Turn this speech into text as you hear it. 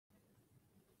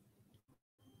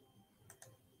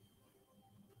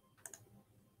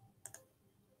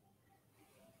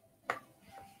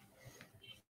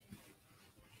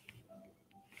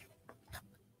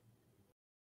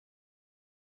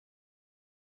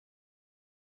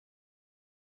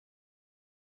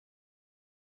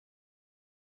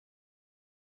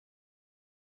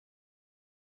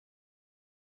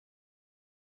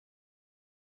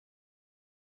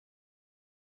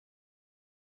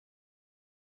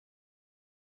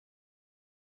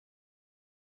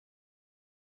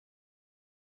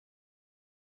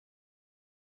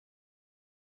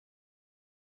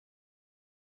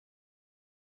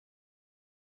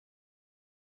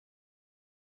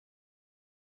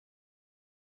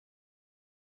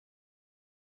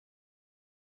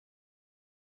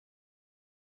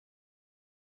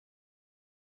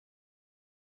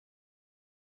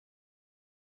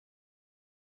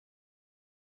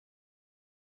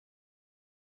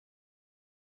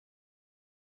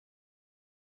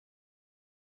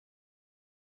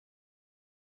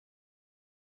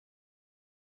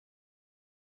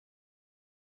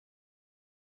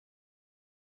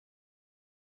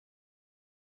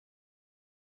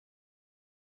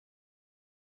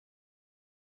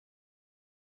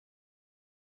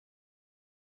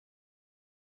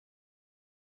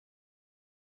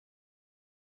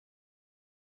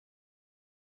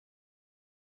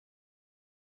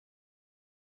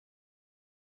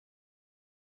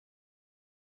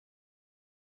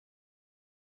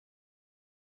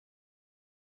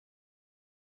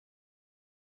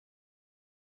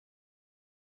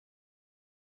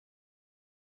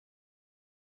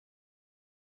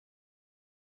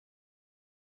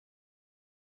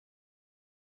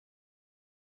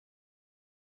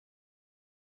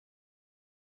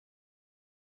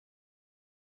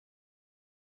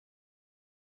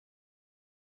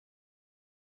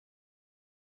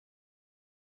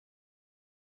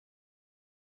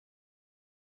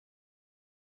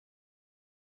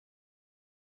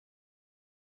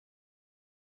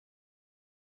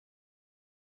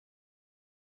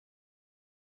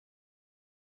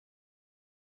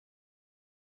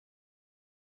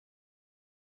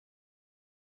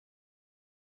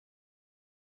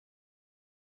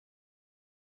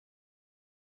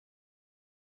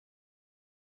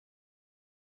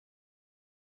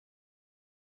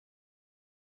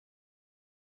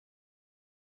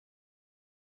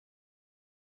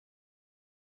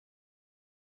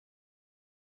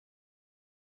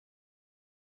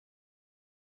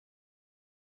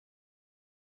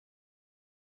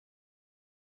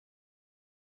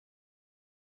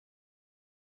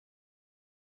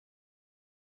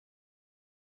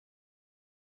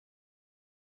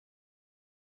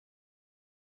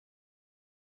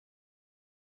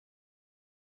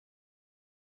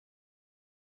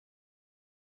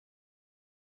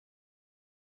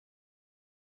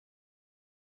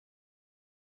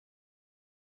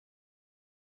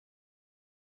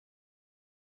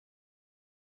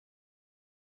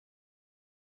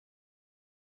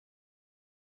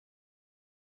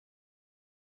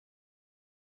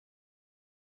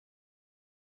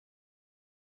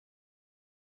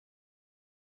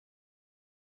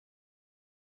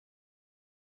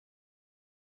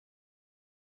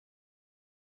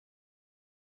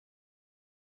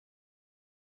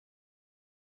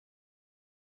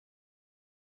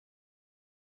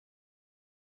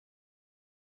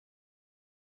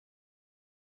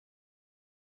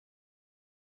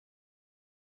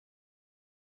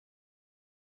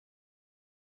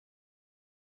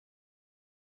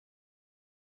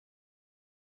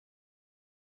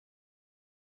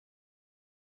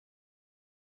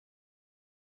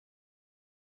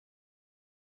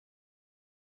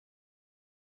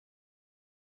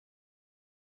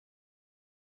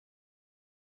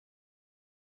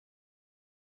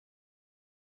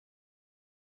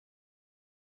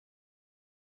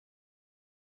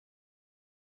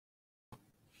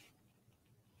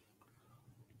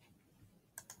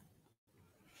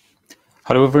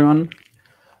Hello, everyone.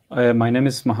 My name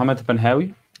is Mohammed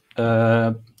Benhawi,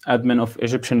 admin of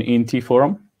Egyptian ENT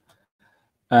Forum.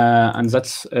 And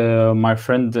that's my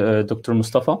friend, Dr.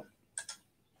 Mustafa.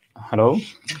 Hello.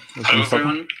 Hello,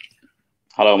 everyone.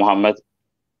 Hello, Mohammed.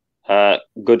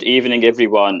 Good evening,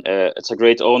 everyone. It's a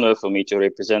great honor for me to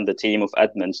represent the team of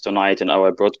admins tonight in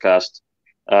our broadcast.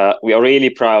 We are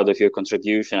really proud of your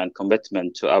contribution and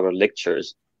commitment to our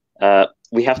lectures.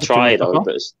 We have tried our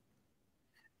best.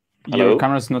 Hello? Your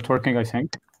camera is not working, I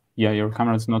think. Yeah, your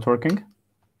camera is not working.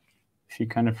 If you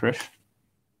can refresh.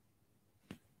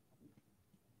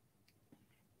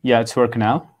 Yeah, it's working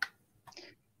now.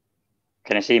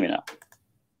 Can you see me now?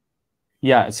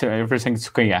 Yeah, everything's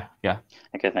okay. Yeah.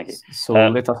 Okay, thank you. So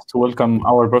let us welcome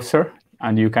our professor,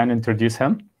 and you can introduce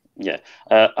him. Yeah.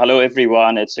 Hello,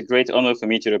 everyone. It's a great honor for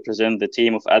me to represent the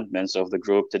team of admins of the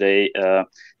group today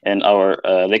in our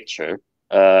lecture.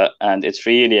 And it's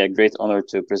really a great honor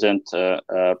to present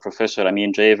Professor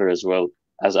Amin Javer as well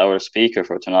as our speaker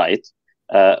for tonight.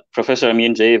 Professor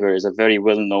Amin Javer is a very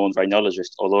well-known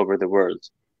rhinologist all over the world,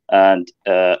 and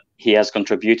he has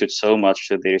contributed so much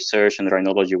to the research in the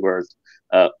rhinology world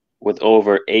with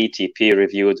over 80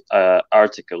 peer-reviewed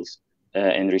articles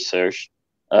in research.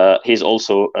 He's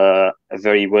also a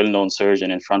very well-known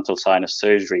surgeon in frontal sinus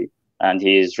surgery, and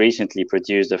he has recently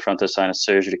produced the frontal sinus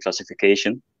surgery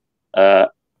classification.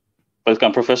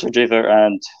 Welcome, Professor Javer,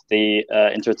 and the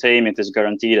entertainment is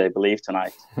guaranteed, I believe,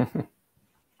 tonight.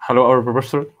 Hello, our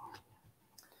professor.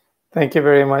 Thank you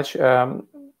very much,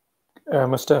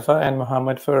 Mustafa and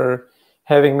Mohammed, for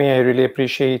having me. I really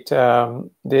appreciate the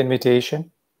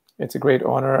invitation. It's a great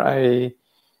honor. I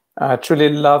truly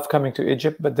love coming to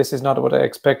Egypt, but this is not what I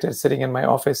expected, sitting in my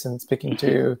office and speaking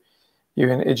to you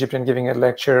in Egypt and giving a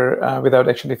lecture without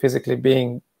actually physically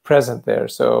being present there.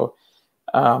 So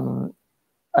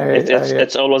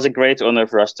it's always a great honor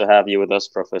for us to have you with us,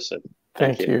 Professor.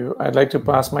 Thank you. I'd like to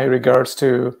pass my regards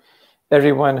to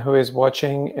everyone who is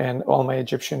watching and all my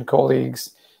Egyptian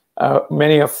colleagues,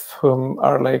 many of whom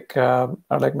are like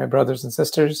my brothers and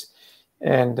sisters,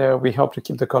 and we hope to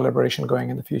keep the collaboration going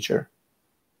in the future.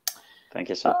 Thank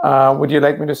you, sir. Would you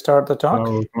like me to start the talk?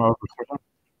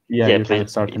 Yeah, you please can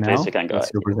start now. Please, you can go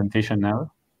It's your presentation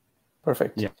now.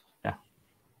 Perfect. Yeah.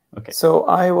 Okay. So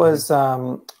I was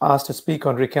asked to speak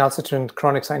on recalcitrant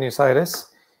chronic sinusitis,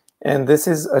 and this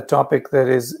is a topic that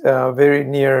is very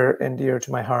near and dear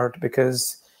to my heart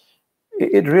because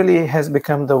it really has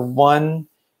become the one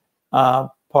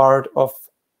part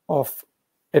of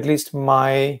at least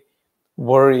my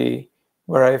worry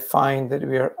where I find that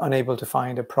we are unable to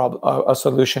find a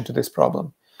solution to this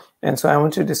problem. And so I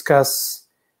want to discuss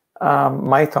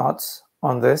my thoughts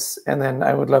on this, and then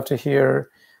I would love to hear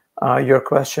your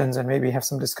questions and maybe have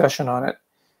some discussion on it.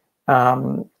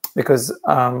 Because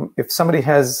if somebody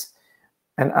has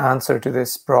an answer to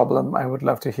this problem, I would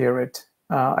love to hear it.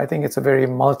 I think it's a very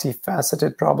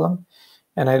multifaceted problem,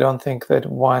 and I don't think that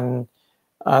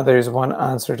there is one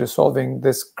answer to solving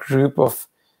this group of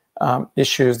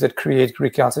issues that create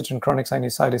recalcitrant chronic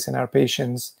sinusitis in our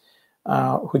patients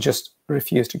who just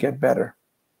refuse to get better.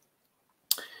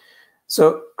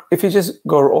 So if you just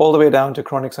go all the way down to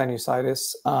chronic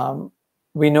sinusitis,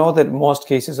 we know that most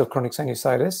cases of chronic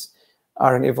sinusitis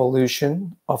are an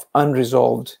evolution of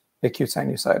unresolved acute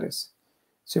sinusitis.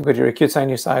 So you've got your acute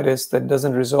sinusitis that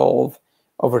doesn't resolve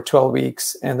over 12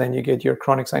 weeks, and then you get your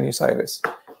chronic sinusitis.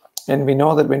 And we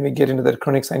know that when we get into that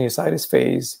chronic sinusitis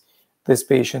phase, these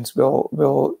patients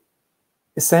will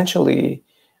essentially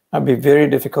be very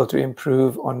difficult to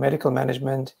improve on medical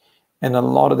management, and a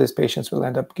lot of these patients will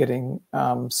end up getting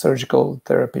surgical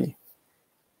therapy.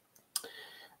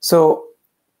 So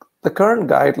the current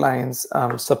guidelines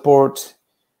support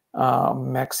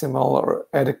maximal or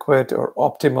adequate or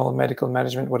optimal medical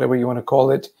management, whatever you want to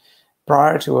call it,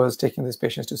 prior to us taking these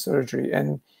patients to surgery.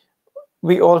 And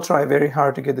we all try very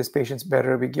hard to get these patients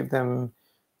better. We give them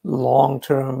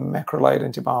long-term macrolide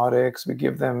antibiotics. We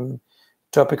give them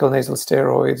topical nasal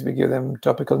steroids. We give them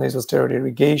topical nasal steroid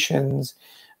irrigations.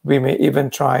 We may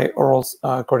even try oral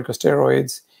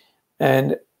corticosteroids.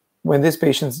 And when these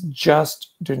patients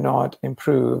just do not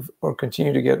improve or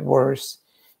continue to get worse,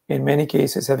 in many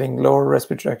cases having lower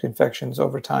respiratory tract infections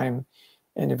over time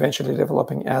and eventually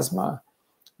developing asthma,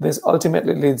 this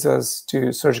ultimately leads us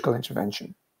to surgical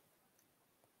intervention.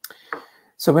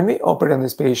 So when we operate on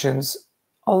these patients,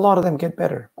 a lot of them get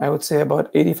better. I would say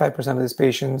about 85% of these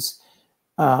patients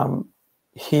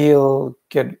heal,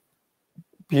 get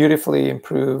beautifully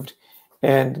improved,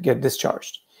 and get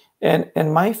discharged. And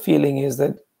my feeling is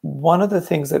that one of the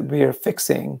things that we are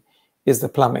fixing is the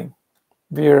plumbing.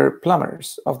 We are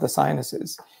plumbers of the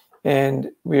sinuses. and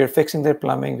we are fixing their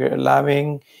plumbing. We're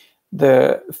allowing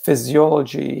the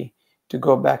physiology to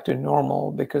go back to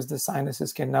normal because the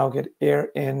sinuses can now get air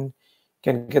in,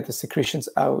 can get the secretions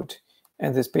out,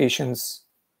 and these patients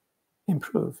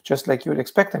improve, just like you would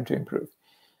expect them to improve.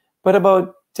 But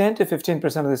about 10 to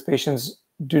 15% of these patients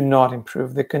do not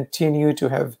improve. They continue to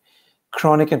have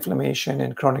chronic inflammation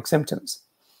and chronic symptoms.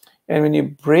 And when you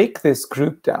break this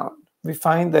group down, we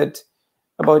find that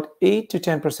about 8 to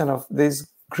 10% of this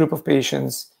group of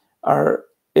patients are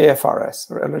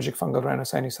AFRS, or allergic fungal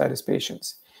rhinosinusitis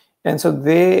patients. And so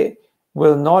they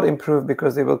will not improve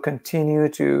because they will continue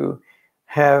to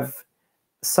have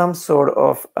some sort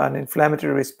of an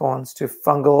inflammatory response to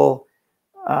fungal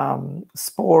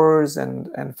spores and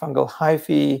fungal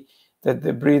hyphae that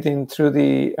they breathe in through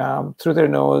their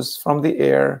nose from the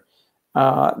air,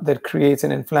 that creates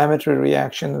an inflammatory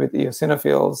reaction with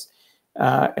eosinophils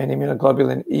and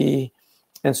immunoglobulin E.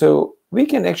 And so we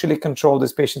can actually control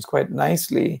these patients quite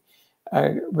nicely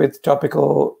with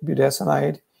topical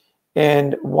budesonide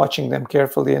and watching them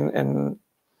carefully. And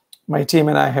my team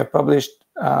and I have published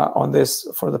on this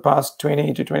for the past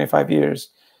 20 to 25 years.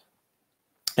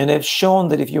 And have shown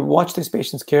that if you watch these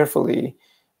patients carefully,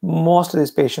 most of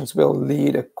these patients will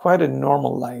lead quite a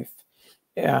normal life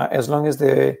as long as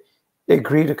they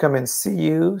agree to come and see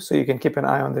you so you can keep an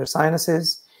eye on their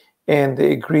sinuses, and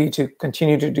they agree to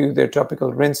continue to do their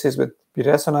topical rinses with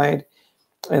budesonide.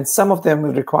 And some of them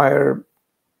will require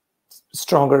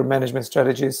stronger management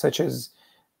strategies such as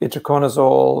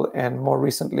itraconazole, and more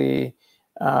recently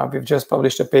we've just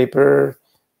published a paper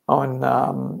on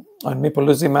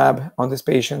mepolizumab on these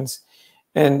patients,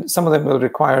 and some of them will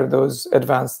require those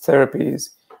advanced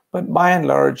therapies. But by and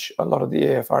large, a lot of the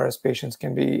AFRS patients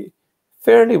can be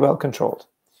fairly well controlled.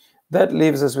 That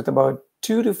leaves us with about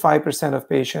 2 to 5% of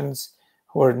patients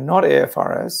who are not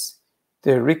AFRS.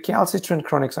 They're recalcitrant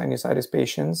chronic sinusitis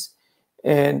patients,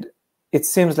 and it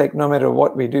seems like no matter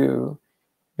what we do,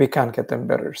 we can't get them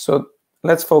better. So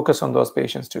let's focus on those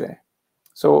patients today.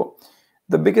 So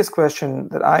the biggest question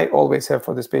that I always have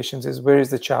for these patients is, where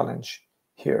is the challenge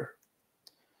here?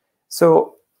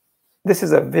 So this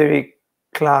is a very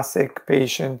classic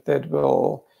patient that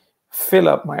will fill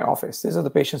up my office. These are the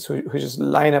patients who just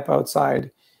line up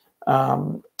outside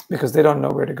because they don't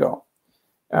know where to go.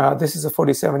 This is a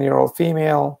 47-year-old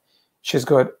female. She's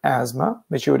got asthma,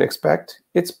 which you would expect.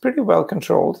 It's pretty well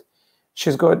controlled.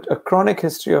 She's got a chronic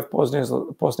history of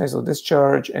postnasal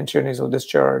discharge, anterior nasal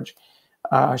discharge.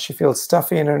 She feels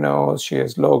stuffy in her nose. She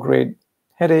has low-grade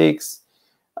headaches.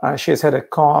 She has had a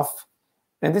cough.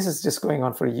 And this is just going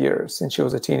on for years, since she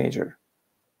was a teenager.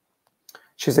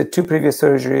 She's had 2 previous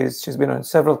surgeries. She's been on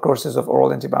several courses of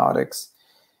oral antibiotics.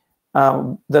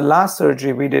 The last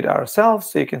surgery we did ourselves,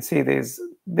 so you can see there's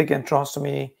big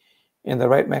antrostomy in the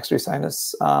right maxillary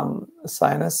sinus.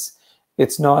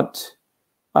 It's not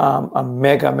a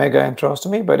mega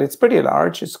antrostomy, but it's pretty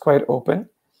large. It's quite open.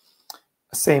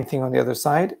 Same thing on the other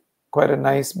side, quite a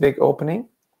nice big opening.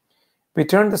 We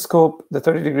turn the scope, the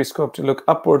 30-degree scope, to look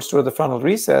upwards toward the frontal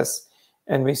recess,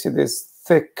 and we see this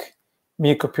thick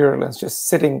mucopurulence just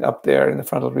sitting up there in the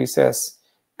frontal recess,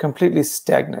 completely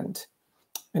stagnant,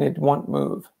 and it won't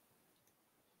move.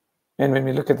 And when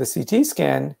we look at the CT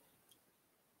scan,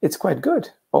 it's quite good.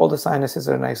 All the sinuses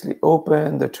are nicely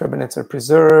open, the turbinates are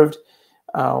preserved,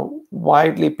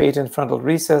 widely patent frontal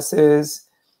recesses.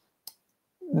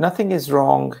 Nothing is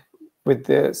wrong with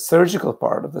the surgical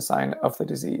part of the sign of the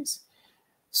disease.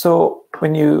 So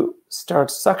when you start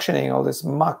suctioning all this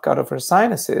muck out of her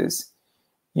sinuses,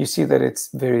 you see that it's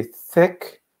very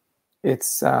thick,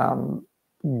 it's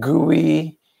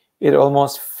gooey, it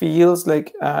almost feels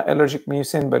like allergic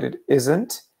mucin, but it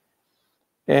isn't.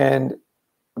 And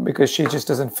because she just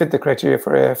doesn't fit the criteria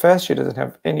for AFS, she doesn't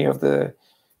have any of the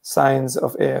signs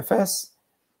of AFS,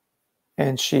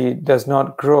 and she does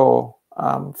not grow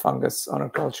fungus on her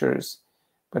cultures.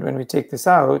 But when we take this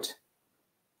out,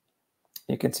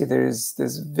 you can see there is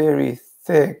this very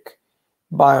thick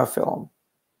biofilm.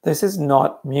 This is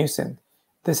not mucin.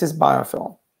 This is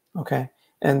biofilm, okay?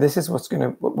 And this is what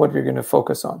we're going to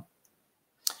focus on.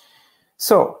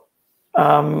 So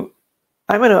I'm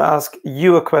going to ask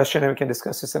you a question, and we can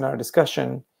discuss this in our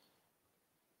discussion.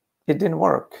 It didn't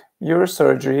work. Your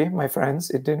surgery, my friends,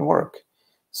 it didn't work.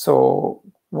 So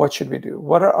what should we do?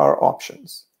 What are our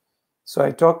options? So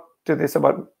I talked to this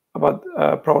about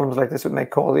problems like this with my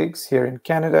colleagues here in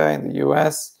Canada, in the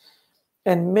US,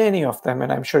 and many of them,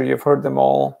 and I'm sure you've heard them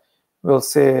all, will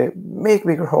say, make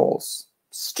bigger holes,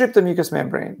 strip the mucous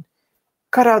membrane,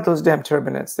 cut out those damn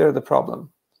turbinates, they're the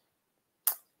problem.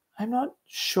 I'm not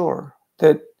sure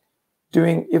that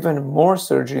doing even more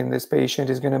surgery in this patient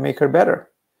is going to make her better.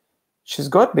 she's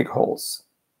got big holes.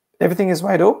 Everything is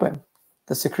wide open.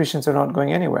 The secretions are not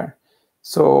going anywhere.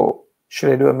 So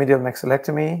should I do a medial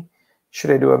maxillectomy?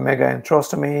 Should I do a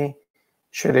megaantrostomy?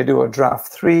 Should I do a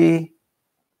draft 3?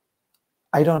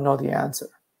 I don't know the answer,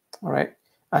 all right?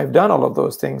 I've done all of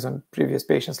those things on previous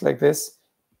patients like this,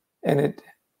 and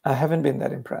I haven't been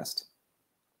that impressed.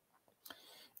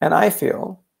 And I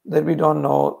feel that we don't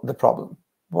know the problem.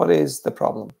 What is the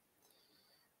problem?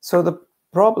 So the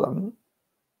problem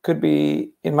could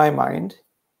be, in my mind,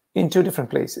 in 2 different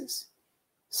places.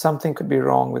 Something could be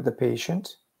wrong with the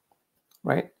patient,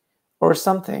 right? Or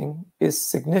something is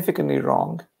significantly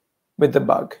wrong with the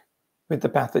bug, with the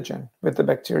pathogen, with the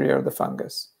bacteria or the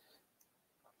fungus.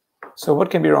 So what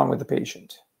can be wrong with the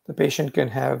patient? The patient can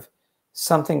have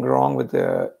something wrong with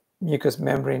the mucous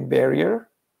membrane barrier.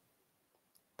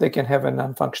 They can have a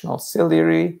non-functional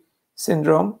ciliary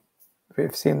syndrome.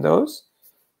 We've seen those.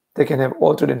 They can have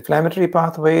altered inflammatory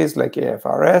pathways like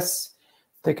AFRS.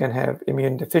 They can have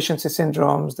immune deficiency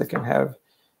syndromes. They can have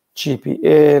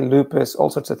GPA, lupus, all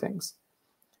sorts of things.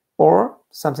 Or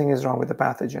something is wrong with the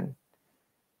pathogen.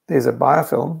 There's a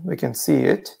biofilm. We can see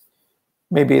it.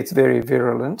 Maybe it's very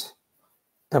virulent.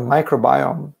 The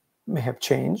microbiome may have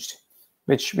changed,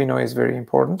 which we know is very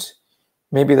important.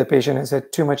 Maybe the patient has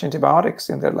had too much antibiotics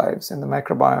in their lives and the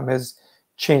microbiome has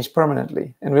changed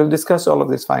permanently. And we'll discuss all of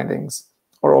these findings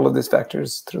or all of these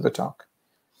factors through the talk.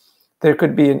 There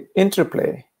could be an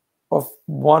interplay of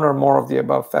one or more of the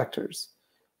above factors.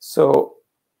 So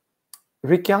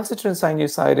recalcitrant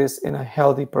sinusitis in a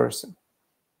healthy person,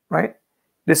 right?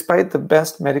 Despite the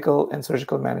best medical and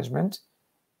surgical management,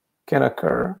 can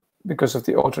occur because of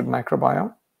the altered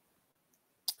microbiome,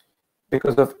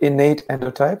 because of innate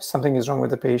endotypes. Something is wrong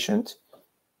with the patient.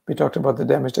 We talked about the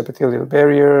damaged epithelial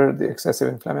barrier, the excessive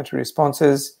inflammatory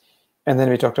responses, and then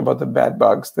we talked about the bad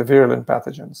bugs, the virulent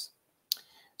pathogens.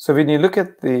 So when you look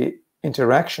at the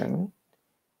interaction,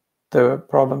 the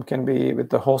problem can be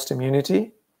with the host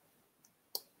immunity,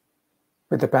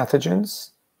 with the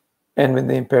pathogens, and with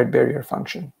the impaired barrier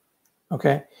function,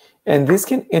 okay? And this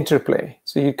can interplay.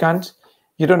 So you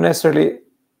don't necessarily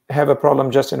have a problem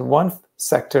just in one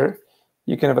sector.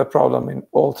 You can have a problem in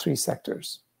all 3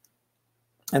 sectors.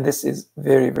 And this is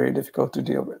very, very difficult to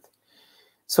deal with.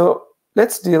 So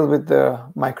let's deal with the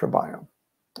microbiome,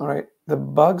 all right? The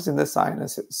bugs in the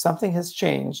sinuses, something has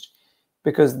changed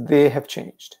because they have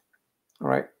changed, all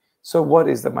right? So what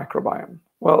is the microbiome?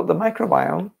 Well, the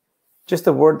microbiome, just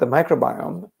the word the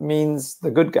microbiome means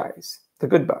the good guys, the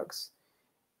good bugs.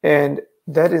 And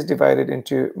that is divided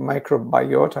into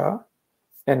microbiota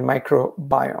and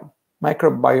microbiome.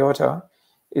 Microbiota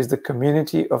is the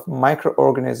community of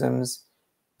microorganisms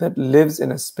that lives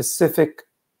in a specific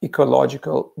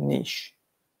ecological niche,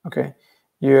 okay?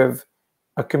 You have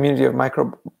a community of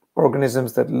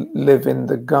microorganisms that live in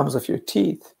the gums of your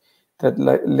teeth, that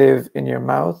live in your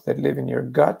mouth, that live in your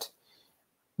gut.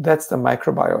 That's the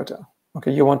microbiota,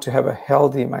 okay? You want to have a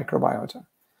healthy microbiota.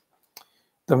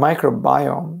 The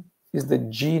microbiome is the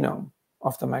genome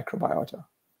of the microbiota,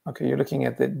 okay? You're looking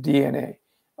at the DNA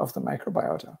of the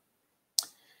microbiota.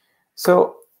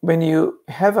 So when you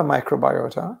have a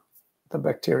microbiota, the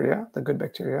bacteria, the good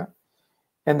bacteria,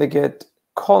 and they get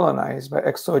colonized by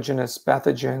exogenous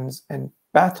pathogens and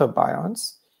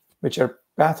pathobionts, which are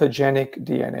pathogenic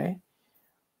DNA,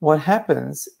 what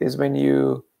happens is when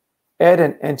you add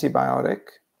an antibiotic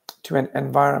to an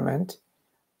environment,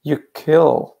 you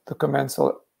kill the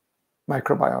commensal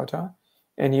microbiota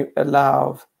and you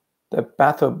allow the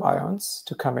pathobionts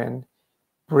to come in,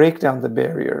 break down the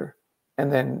barrier,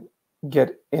 and then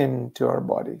get into our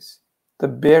bodies. The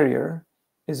barrier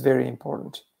is very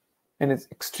important, and it's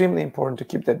extremely important to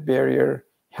keep that barrier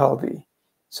healthy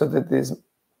so that these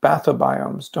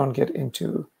pathobiomes don't get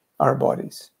into our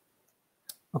bodies,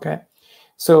 okay?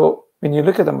 So when you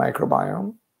look at the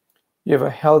microbiome, you have a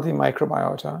healthy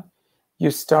microbiota. You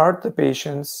start the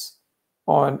patients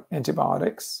on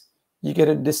antibiotics, you get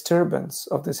a disturbance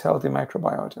of this healthy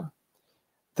microbiota.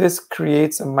 This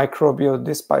creates a microbial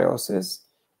dysbiosis,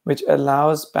 which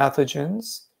allows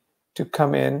pathogens to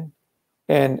come in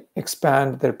and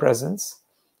expand their presence.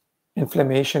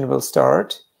 Inflammation will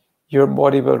start, your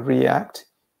body will react,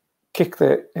 kick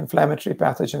the inflammatory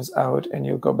pathogens out, and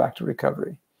you'll go back to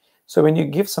recovery. So when you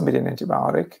give somebody an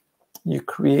antibiotic, you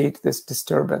create this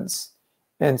disturbance.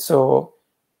 And so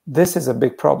this is a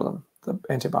big problem, the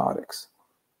antibiotics.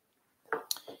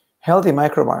 Healthy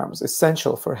microbiomes,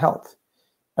 essential for health.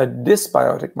 A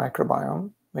dysbiotic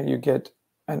microbiome, when you get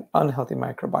an unhealthy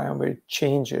microbiome where it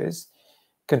changes,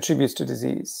 contributes to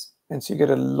disease. And so you get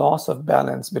a loss of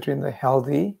balance between the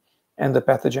healthy and the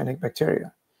pathogenic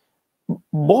bacteria.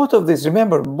 both of these,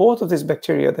 remember, both of these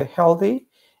bacteria, the healthy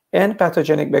and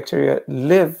pathogenic bacteria,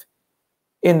 live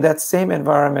in that same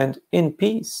environment in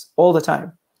peace all the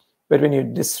time. But when you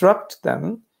disrupt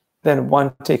them, then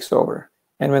one takes over.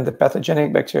 And when the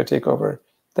pathogenic bacteria take over,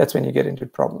 that's when you get into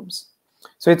problems.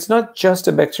 So it's not just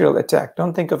a bacterial attack.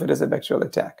 Don't think of it as a bacterial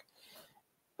attack.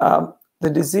 The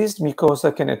diseased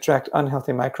mucosa can attract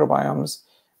unhealthy microbiomes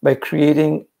by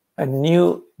creating a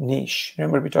new niche.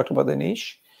 Remember we talked about the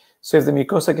niche? So if the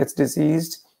mucosa gets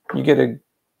diseased, you get a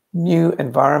new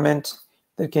environment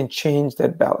that can change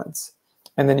that balance.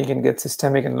 And then you can get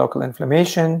systemic and local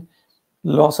inflammation,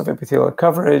 loss of epithelial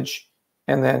coverage,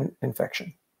 and then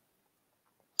infection.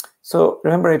 So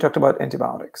remember I talked about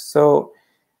antibiotics. So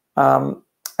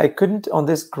I couldn't, on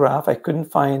this graph, I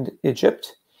couldn't find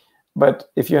Egypt. But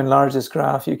if you enlarge this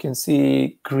graph, you can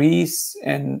see Greece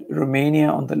and Romania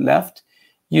on the left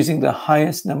using the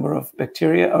highest number of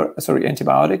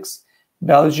antibiotics,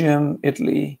 Belgium,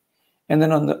 Italy. And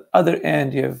then on the other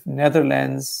end, you have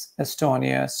Netherlands,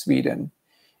 Estonia, Sweden.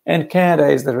 And Canada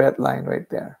is the red line right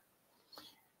there.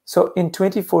 So in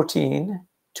 2014,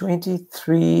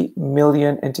 23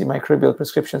 million antimicrobial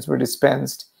prescriptions were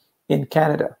dispensed in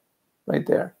Canada, right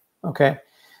there, okay?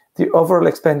 The overall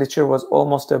expenditure was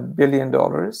almost $1 billion,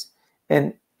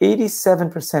 and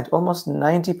 87%, almost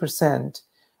 90%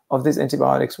 of these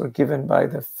antibiotics were given by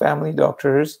the family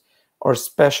doctors or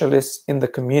specialists in the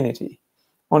community.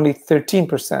 Only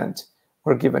 13%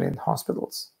 were given in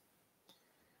hospitals.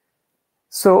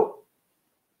 So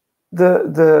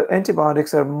the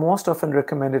antibiotics are most often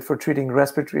recommended for treating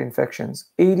respiratory infections.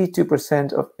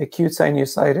 82% of acute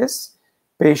sinusitis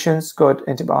patients got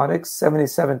antibiotics,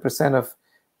 77% of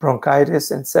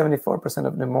bronchitis, and 74%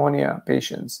 of pneumonia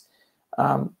patients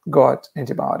got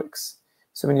antibiotics.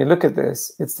 So when you look at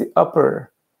this, it's the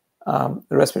upper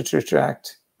respiratory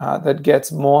tract that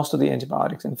gets most of the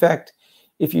antibiotics. In fact,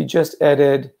 if you just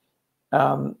added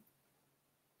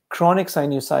chronic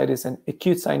sinusitis and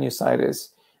acute sinusitis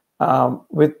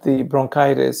with the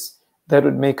bronchitis, that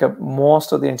would make up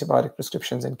most of the antibiotic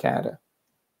prescriptions in Canada.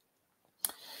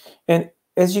 And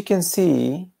as you can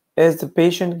see, as the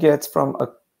patient gets from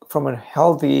a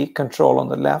healthy control on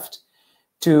the left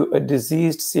to a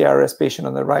diseased CRS patient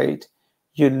on the right,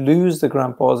 you lose the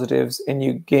gram-positives and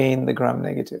you gain the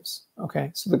gram-negatives,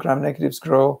 okay? So the gram-negatives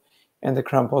grow and the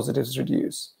gram-positives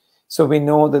reduce. So we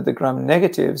know that the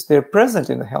gram-negatives, they're present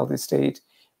in the healthy state,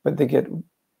 but they get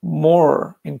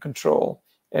more in control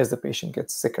as the patient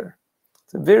gets sicker.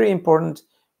 It's a very important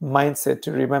mindset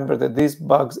to remember that these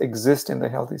bugs exist in the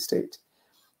healthy state.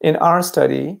 In our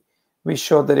study, we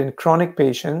showed that in chronic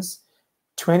patients,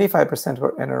 25%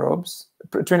 were anaerobes,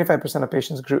 25% of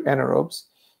patients grew anaerobes,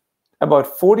 about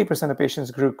 40% of patients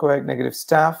grew coag-negative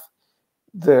staph,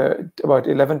 about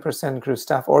 11% grew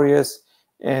Staph aureus,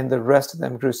 and the rest of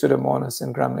them grew Pseudomonas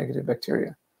and gram-negative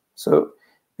bacteria. So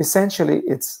essentially,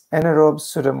 it's anaerobes,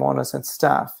 Pseudomonas, and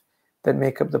staph that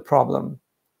make up the problem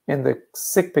in the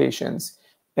sick patients.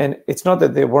 And it's not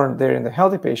that they weren't there in the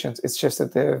healthy patients, it's just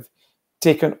that they've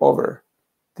taken over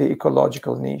the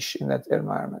ecological niche in that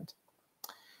environment.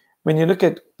 When you look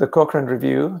at the Cochrane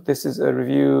review, this is a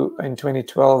review in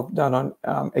 2012 done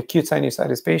on acute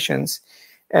sinusitis patients,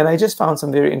 and I just found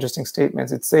some very interesting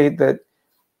statements. It said that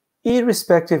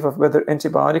irrespective of whether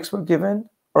antibiotics were given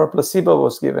or a placebo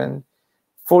was given,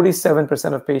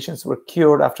 47% of patients were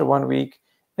cured after 1 week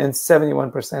and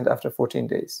 71% after 14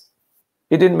 days.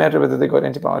 It didn't matter whether they got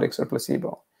antibiotics or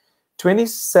placebo.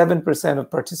 27% of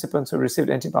participants who received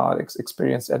antibiotics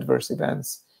experienced adverse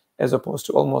events, as opposed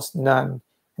to almost none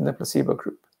in the placebo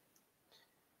group.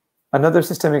 Another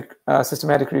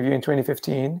systematic review in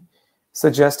 2015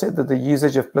 suggested that the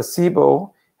usage of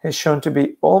placebo has shown to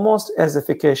be almost as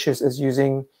efficacious as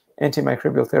using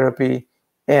antimicrobial therapy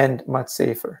and much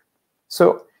safer.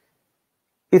 So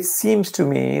it seems to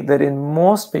me that in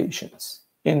most patients,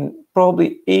 in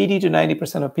probably 80 to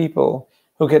 90% of people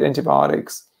who get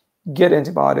antibiotics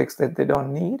that they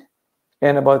don't need,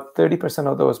 and about 30%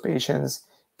 of those patients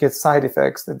get side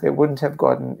effects that they wouldn't have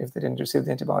gotten if they didn't receive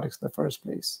the antibiotics in the first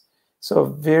place. So a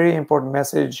very important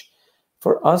message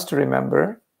for us to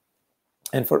remember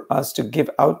and for us to give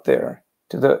out there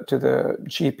to the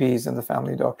GPs and the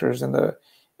family doctors and the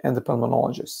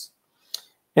pulmonologists.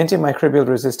 Antimicrobial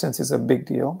resistance is a big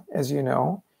deal, as you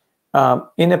know.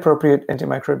 Inappropriate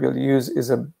antimicrobial use is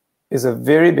a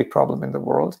very big problem in the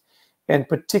world, and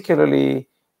particularly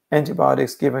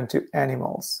antibiotics given to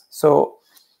animals. So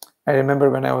I remember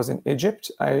when I was in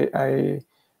Egypt, one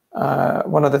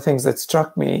of the things that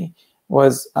struck me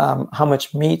was how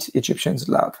much meat Egyptians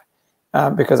love,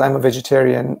 because I'm a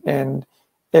vegetarian, and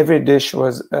every dish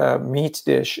was a meat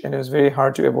dish, and it was very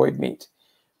hard to avoid meat.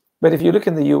 But if you look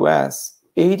in the US,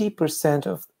 80%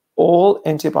 of all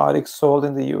antibiotics sold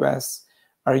in the US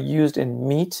are used in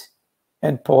meat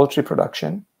and poultry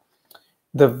production.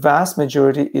 The vast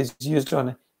majority is used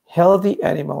on healthy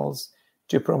animals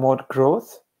to promote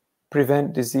growth,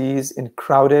 prevent disease in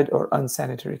crowded or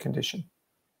unsanitary condition.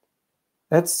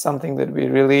 That's something that we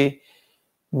really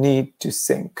need to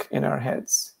sink in our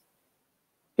heads.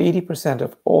 80%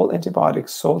 of all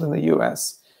antibiotics sold in the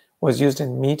US was used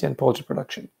in meat and poultry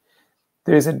production.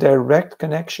 There is a direct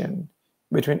connection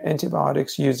between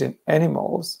antibiotics used in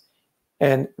animals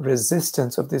and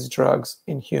resistance of these drugs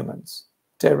in humans.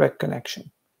 Direct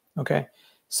connection, okay?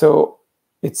 So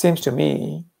it seems to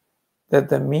me that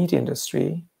the meat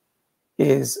industry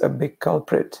is a big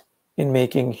culprit in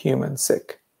making humans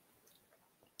sick.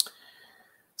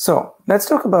 So let's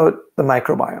talk about the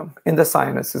microbiome in the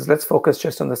sinuses. Let's focus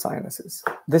just on the sinuses.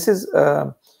 This is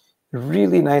a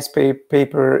really nice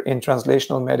paper in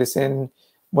Translational Medicine,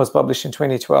 was published in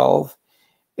 2012,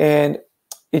 and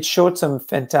it showed some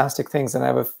fantastic things,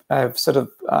 and I've sort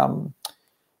of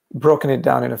broken it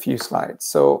down in a few slides.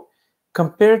 So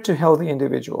compared to healthy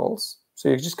individuals, so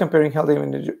you're just comparing healthy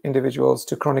individuals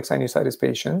to chronic sinusitis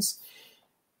patients,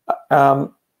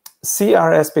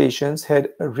 CRS patients had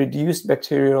a reduced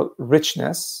bacterial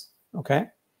richness, okay?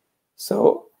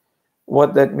 So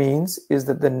what that means is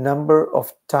that the number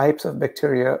of types of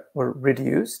bacteria were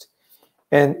reduced,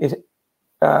 and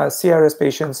CRS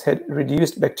patients had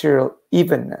reduced bacterial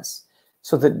evenness.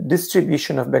 So the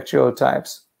distribution of bacterial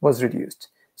types was reduced.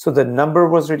 So the number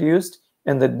was reduced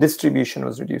and the distribution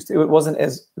was reduced. It wasn't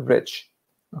as rich,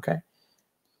 okay?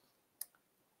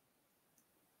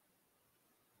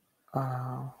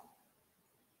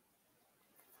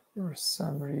 For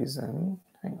some reason,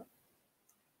 hang on.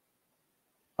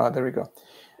 Oh, there we go.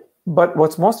 But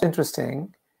what's most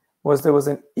interesting was there was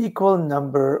an equal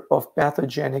number of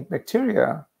pathogenic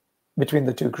bacteria between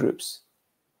the two groups.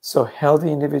 So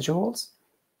healthy individuals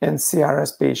and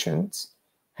CRS patients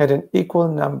had an equal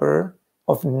number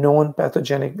of known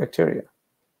pathogenic bacteria.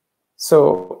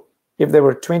 So if there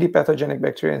were 20 pathogenic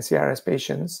bacteria in CRS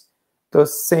patients,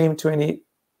 those same 20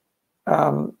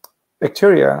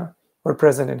 bacteria were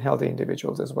present in healthy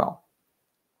individuals as well.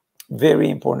 Very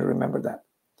important to remember that.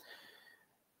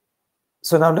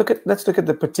 So now let's look at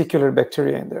the particular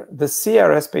bacteria in there. The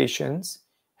CRS patients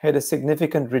had a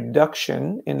significant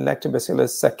reduction in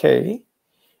Lactobacillus sakei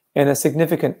and a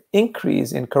significant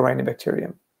increase in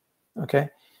Corynebacterium. Okay,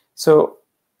 so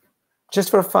just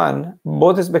for fun,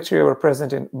 both these bacteria were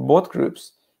present in both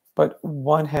groups, but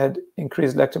one had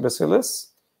increased Lactobacillus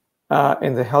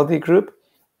in the healthy group,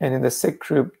 and in the sick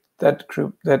group, that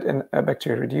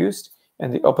bacteria reduced,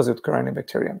 and the opposite with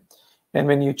Corynebacterium. And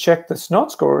when you check the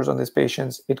SNOT scores on these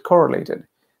patients, it correlated.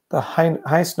 The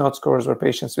high SNOT scores were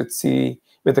patients with the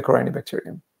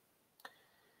Corynebacterium.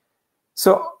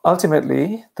 So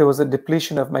ultimately, there was a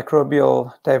depletion of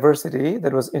microbial diversity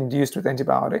that was induced with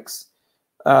antibiotics.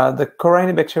 The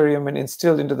Corynebacterium, when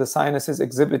instilled into the sinuses,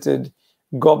 exhibited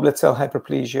goblet cell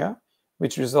hyperplasia,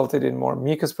 which resulted in more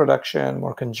mucus production,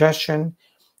 more congestion.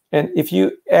 And if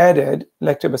you added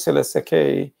Lactobacillus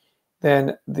sakei,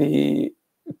 then the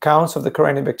counts of the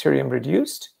Corynebacterium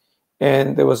reduced,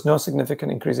 and there was no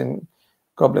significant increase in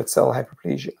goblet cell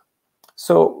hyperplasia.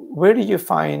 So where do you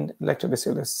find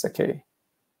Lactobacillus sakei,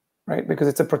 right? Because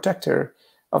it's a protector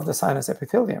of the sinus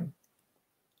epithelium.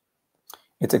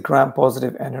 It's a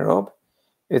gram-positive anaerobe.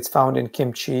 It's found in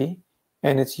kimchi,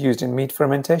 and it's used in meat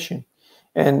fermentation.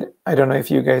 And I don't know if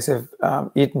you guys have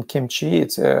eaten kimchi.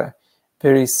 It's a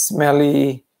very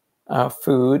smelly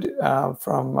food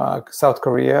from South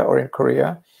Korea or in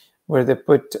Korea, where they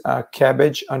put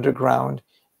cabbage underground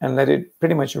and let it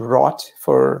pretty much rot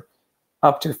for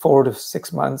up to 4 to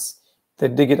 6 months. They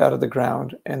dig it out of the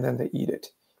ground and then they eat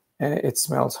it. And it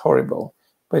smells horrible,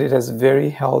 but it has very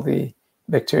healthy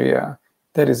bacteria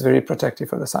that is very protective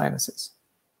for the sinuses.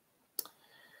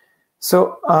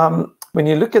 So when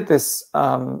you look at this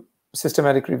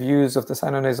systematic reviews of the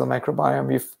sinonasal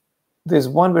microbiome, there's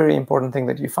one very important thing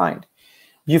that you find.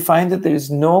 You find that there is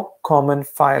no common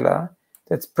phyla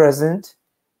that's present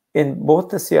in both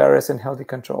the CRS and healthy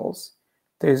controls.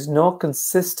 There is no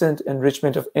consistent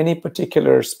enrichment of any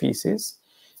particular species,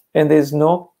 and there's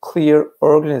no clear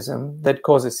organism that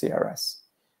causes CRS.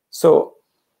 So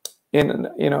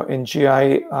in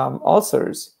GI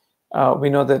ulcers, we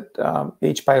know that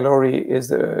H. pylori is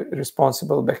the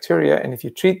responsible bacteria, and if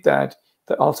you treat that,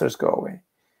 the ulcers go away.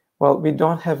 Well, we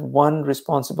don't have one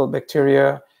responsible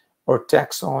bacteria or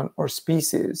taxon or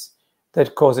species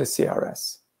that causes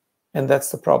CRS. And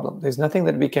that's the problem. There's nothing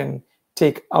that we can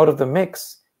take out of the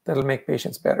mix that'll make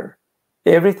patients better.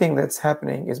 Everything that's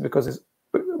happening is because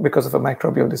of a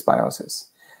microbial dysbiosis.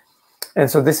 And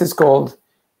so this is called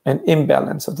an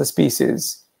imbalance of the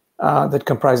species that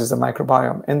comprises the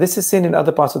microbiome. And this is seen in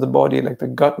other parts of the body, like the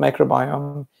gut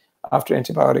microbiome after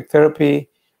antibiotic therapy,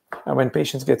 when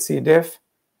patients get C. diff.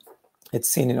 It's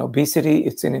seen in obesity,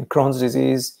 it's seen in Crohn's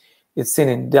disease, it's seen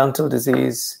in dental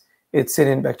disease, it's seen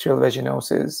in bacterial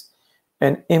vaginosis.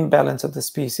 An imbalance of the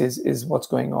species is what's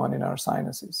going on in our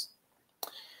sinuses.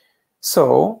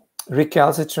 So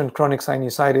recalcitrant chronic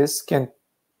sinusitis can,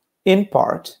 in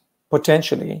part,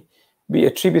 potentially be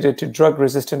attributed to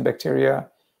drug-resistant bacteria,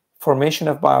 formation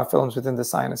of biofilms within the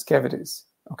sinus cavities.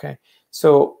 Okay,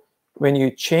 so when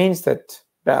you change that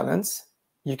balance,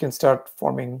 you can start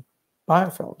forming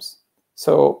biofilms.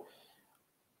 So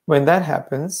when that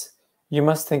happens, you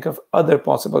must think of other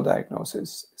possible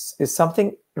diagnoses. Is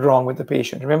something wrong with the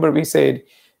patient? Remember, we said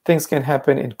things can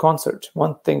happen in concert.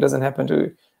 One thing doesn't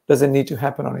need to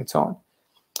happen on its own.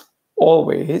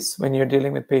 Always, when you're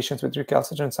dealing with patients with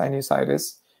recalcitrant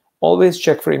sinusitis, always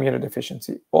check for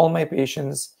immunodeficiency. All my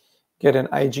patients get an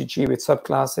IgG with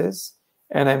subclasses,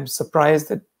 and I'm surprised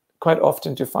that quite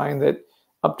often to find that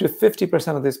up to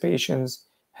 50% of these patients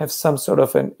have some sort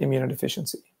of an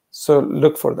immunodeficiency. So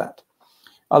look for that.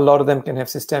 A lot of them can have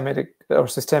systemic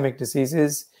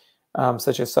diseases,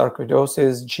 such as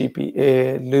sarcoidosis,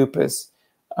 GPA, lupus,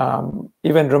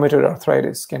 even rheumatoid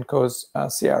arthritis can cause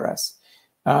CRS,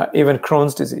 even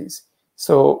Crohn's disease.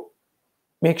 So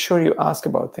make sure you ask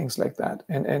about things like that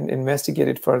and investigate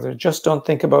it further. Just don't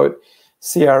think about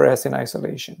CRS in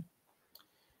isolation.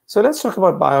 So let's talk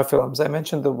about biofilms. I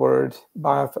mentioned the word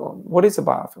biofilm. What is a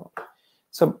biofilm?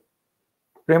 So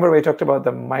remember we talked about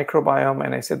the microbiome,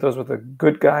 and I said those were the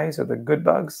good guys or the good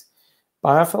bugs.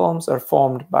 Biofilms are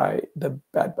formed by the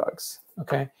bad bugs,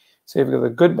 okay? So you've got the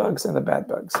good bugs and the bad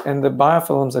bugs. And the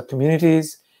biofilms are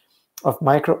communities of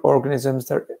microorganisms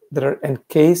that are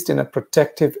encased in a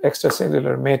protective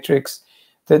extracellular matrix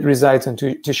that resides on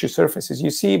tissue surfaces. You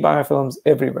see biofilms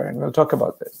everywhere, and we'll talk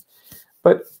about this.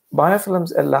 But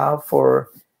biofilms allow for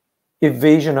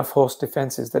evasion of host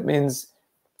defenses. That means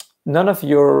none of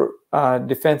your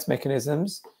defense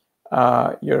mechanisms,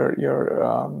 your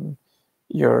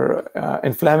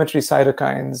inflammatory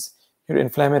cytokines, your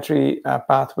inflammatory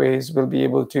pathways will be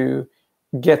able to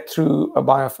get through a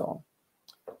biofilm.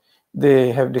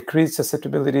 They have decreased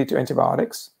susceptibility to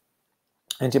antibiotics.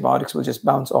 Antibiotics will just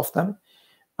bounce off them.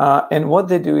 And what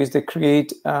they do is they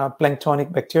create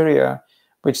planktonic bacteria,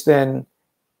 which then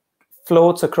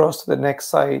floats across to the next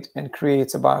site and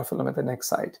creates a biofilm at the next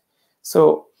site.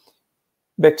 So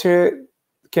bacteria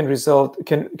can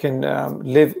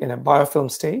live in a biofilm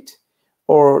state,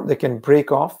 or they can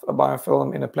break off a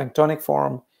biofilm in a planktonic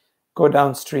form, go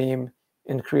downstream,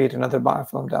 and create another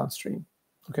biofilm downstream.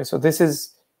 Okay, so this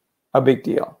is a big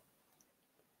deal.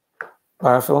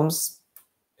 Biofilms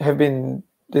have been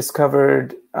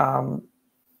discovered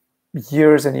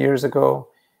years and years ago.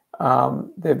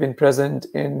 They've been present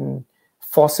in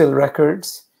fossil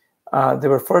records. They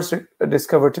were first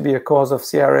discovered to be a cause of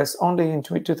CRS only in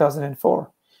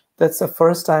 2004. That's the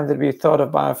first time that we thought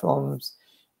of biofilms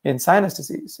in sinus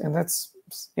disease, and that's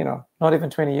not even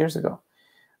 20 years ago.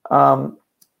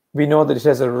 We know that it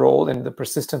has a role in the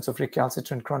persistence of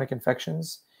recalcitrant chronic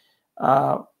infections.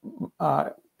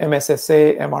 MSSA,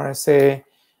 MRSA,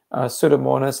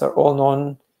 Pseudomonas are all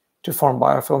known to form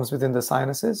biofilms within the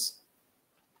sinuses.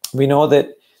 We know that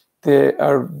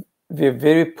we have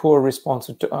very poor response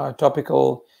to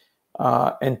topical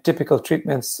and typical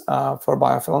treatments for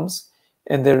biofilms,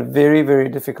 and they're very, very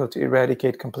difficult to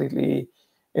eradicate completely.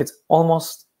 It's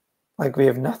almost like we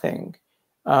have nothing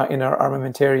in our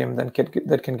armamentarium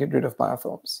that can get rid of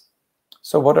biofilms.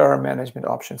 So what are our management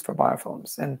options for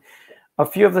biofilms? And a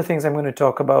few of the things I'm going to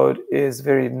talk about is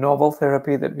very novel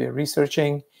therapy that we are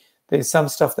researching. There's some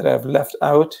stuff that I've left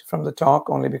out from the talk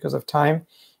only because of time,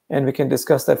 and we can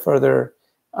discuss that further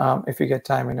if we get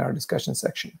time in our discussion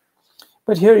section.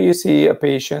 But here you see a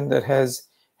patient that has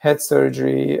had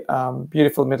surgery,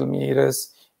 beautiful middle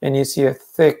meatus, and you see a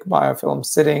thick biofilm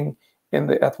sitting in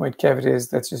the ethmoid cavities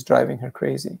that's just driving her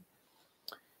crazy.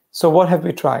 So what have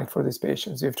we tried for these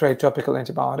patients? We've tried topical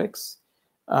antibiotics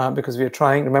because we are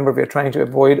trying to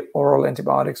avoid oral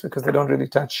antibiotics because they don't really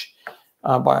touch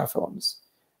biofilms.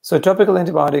 So topical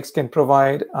antibiotics can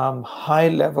provide high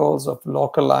levels of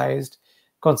localized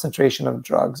concentration of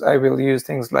drugs. I will use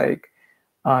things like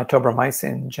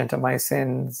tobramycin,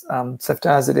 gentamicin,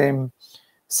 ceftazidime,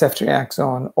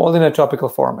 ceftriaxone, all in a topical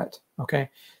format, okay?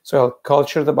 So I'll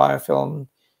culture the biofilm,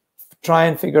 try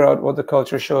and figure out what the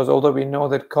culture shows, although we know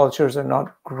that cultures are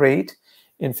not great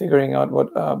in figuring out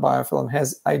what biofilm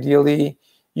has. Ideally,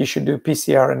 you should do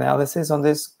PCR analysis on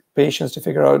these patients to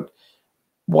figure out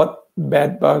what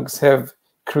bad bugs have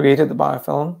created the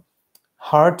biofilm.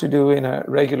 Hard to do in a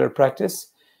regular practice.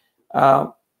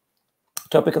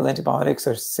 Topical antibiotics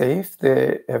are safe.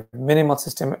 They have minimal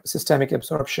systemic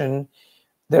absorption.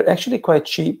 They're actually quite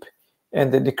cheap,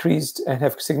 and they decreased and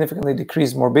have significantly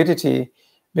decreased morbidity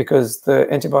because the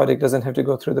antibiotic doesn't have to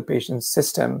go through the patient's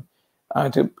system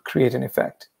to create an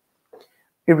effect.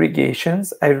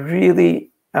 Irrigations, I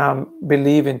really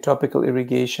believe in topical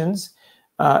irrigations,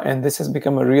 and this has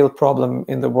become a real problem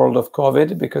in the world of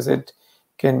COVID because it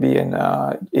can be an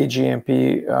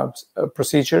AGMP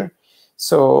procedure.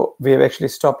 So we have actually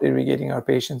stopped irrigating our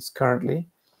patients currently.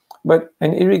 But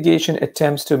an irrigation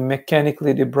attempts to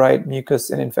mechanically debride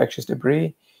mucus and infectious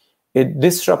debris. It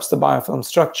disrupts the biofilm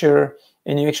structure,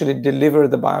 and you actually deliver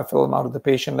the biofilm out of the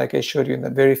patient like I showed you in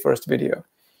that very first video.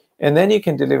 And then you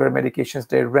can deliver medications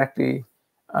directly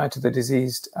to the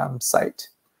diseased site.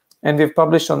 And we've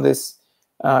published on this,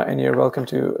 and you're welcome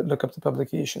to look up the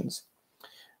publications.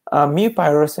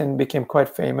 Mupirocin became quite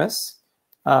famous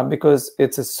because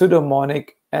it's a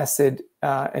pseudomonic acid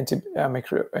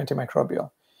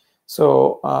antimicrobial.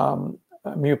 So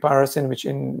mupirocin, which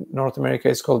in North America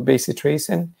is called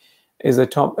bacitracin, is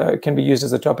can be used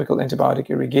as a topical antibiotic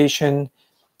irrigation.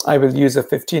 I will use a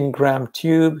 15-gram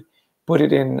tube, put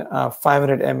it in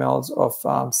 500 mLs of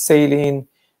saline,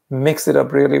 mix it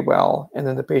up really well, and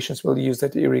then the patients will use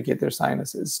that to irrigate their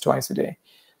sinuses twice a day.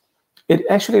 It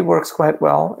actually works quite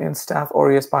well in Staph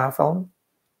aureus biofilm.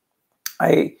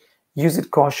 I use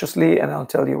it cautiously, and I'll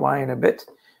tell you why in a bit.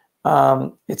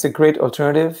 It's a great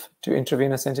alternative to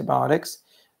intravenous antibiotics,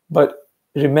 but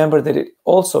remember that it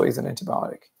also is an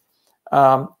antibiotic.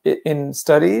 In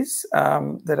studies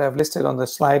that I've listed on the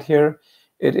slide here,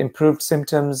 it improved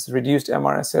symptoms, reduced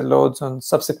MRSA loads on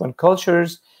subsequent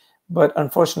cultures, but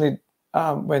unfortunately,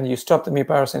 when you stop the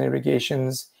mupirocin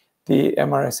irrigations, the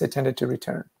MRSA tended to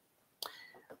return.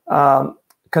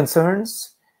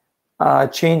 Concerns,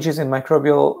 changes in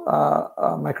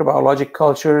microbiologic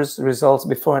cultures results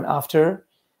before and after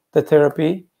the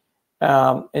therapy,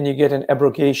 and you get an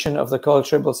abrogation of the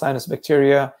culturable sinus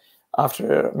bacteria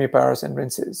after mupirocin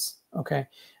rinses, okay?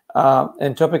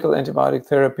 And topical antibiotic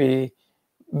therapy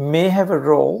may have a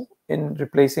role in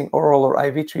replacing oral or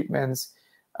IV treatments,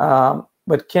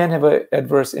 but can have an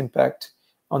adverse impact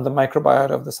on the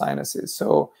microbiota of the sinuses.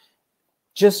 So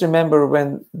just remember,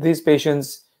 when these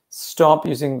patients stop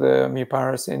using the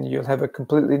mupirocin, you'll have a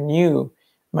completely new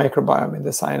microbiome in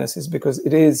the sinuses because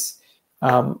it is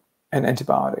an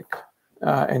antibiotic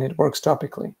and it works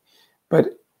topically.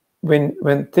 But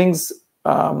when things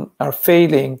are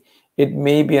failing, it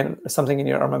may be something in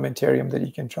your armamentarium that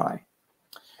you can try.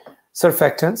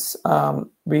 Surfactants,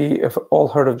 we have all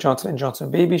heard of Johnson &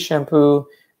 Johnson baby shampoo.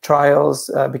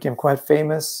 Trials became quite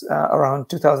famous around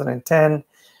 2010.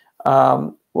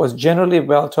 Was generally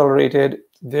well tolerated,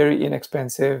 very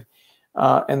inexpensive,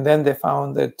 and then they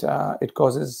found that it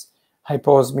causes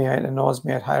hyposmia and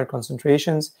anosmia at higher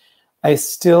concentrations. I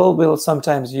still will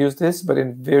sometimes use this, but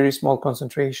in very small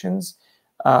concentrations.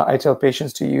 I tell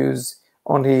patients to use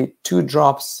only 2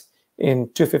 drops in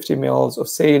 250 mL of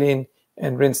saline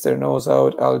and rinse their nose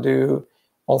out. I'll do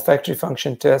olfactory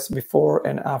function tests before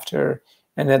and after,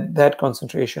 and at that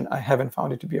concentration, I haven't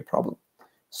found it to be a problem.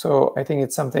 So I think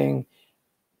it's something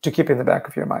to keep in the back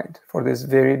of your mind for these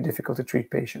very difficult to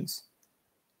treat patients.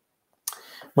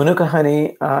 Manuka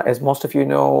honey, as most of you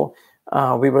know,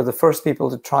 we were the first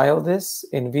people to trial this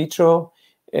in vitro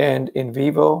and in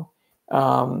vivo,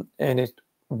 and it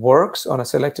works on a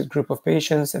selected group of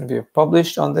patients, and we have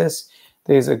published on this.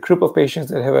 There's a group of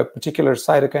patients that have a particular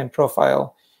cytokine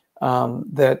profile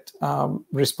that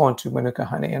respond to Manuka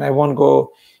honey, and I won't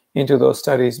go into those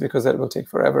studies because that will take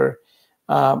forever,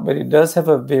 but it does have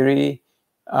a very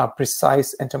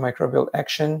precise antimicrobial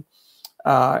action.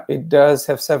 It does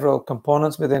have several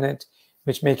components within it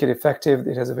which make it effective.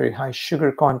 It has a very high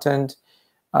sugar content,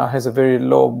 has a very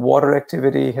low water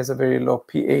activity, has a very low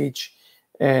pH,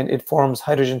 and it forms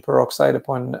hydrogen peroxide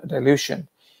upon dilution.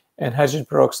 And hydrogen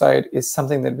peroxide is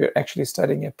something that we're actually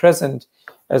studying at present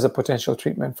as a potential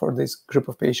treatment for this group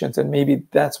of patients, and maybe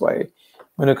that's why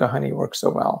Manuka honey works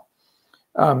so well.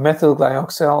 Methyl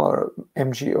glyoxal, or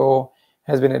MgO,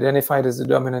 has been identified as the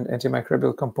dominant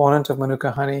antimicrobial component of Manuka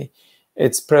honey.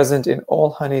 It's present in all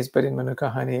honeys, but in Manuka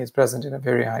honey, it's present in a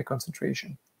very high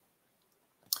concentration.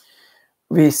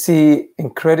 We see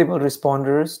incredible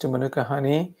responders to Manuka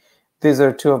honey. These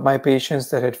are 2 of my patients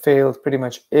that had failed pretty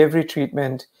much every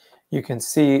treatment. You can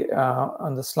see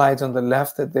on the slides on the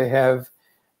left that they have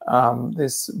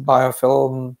this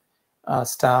biofilm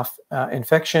staph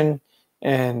infection,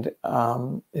 and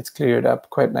it's cleared up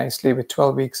quite nicely with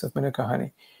 12 weeks of Manuka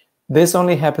honey. This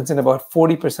only happens in about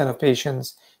 40% of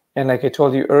patients, and like I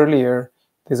told you earlier,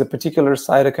 there's a particular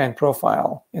cytokine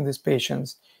profile in these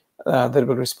patients that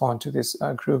will respond to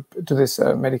this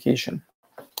medication.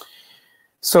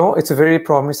 So it's a very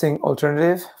promising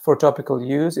alternative for topical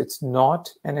use. It's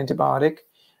not an antibiotic,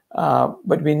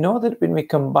 but we know that when we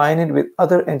combine it with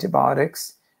other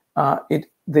antibiotics, the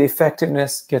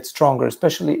effectiveness gets stronger,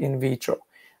 especially in vitro.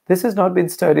 This has not been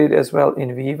studied as well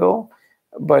in vivo,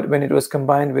 but when it was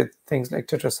combined with things like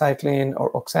tetracycline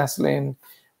or oxacillin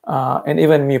and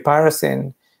even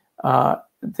mupirocin,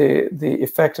 the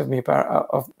effect of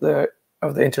the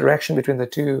interaction between the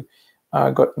two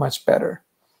got much better.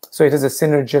 So it is a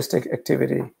synergistic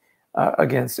activity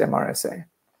against MRSA.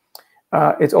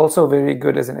 It's also very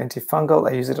good as an antifungal.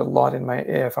 I use it a lot in my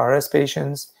AFRS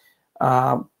patients,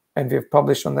 and we've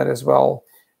published on that as well.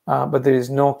 But there is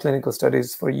no clinical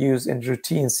studies for use in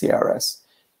routine CRS.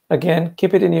 Again,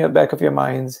 keep it in your back of your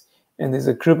minds, and there's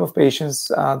a group of patients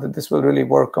that this will really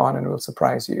work on and will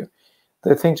surprise you.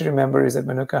 The thing to remember is that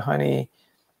Manuka honey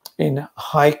in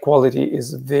high quality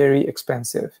is very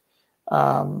expensive.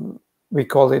 We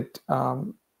call it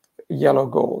yellow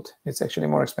gold. It's actually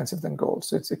more expensive than gold,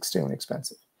 so it's extremely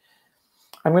expensive.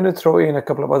 I'm going to throw in a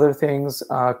couple of other things.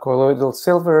 Colloidal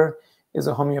silver is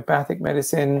a homeopathic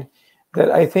medicine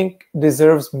that I think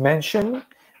deserves mention,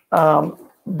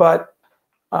 but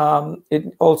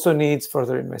it also needs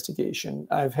further investigation.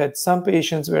 I've had some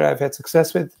patients where I've had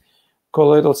success with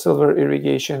colloidal silver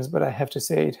irrigations, but I have to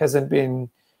say it hasn't been,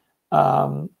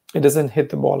 it doesn't hit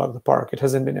the ball out of the park. It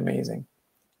hasn't been amazing.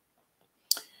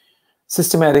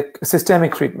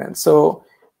 Systemic treatment. So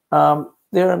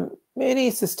there are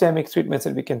many systemic treatments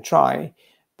that we can try,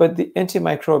 but the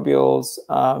antimicrobials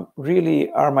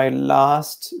really are my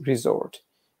last resort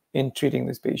in treating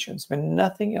these patients. When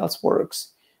nothing else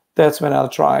works, that's when I'll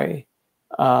try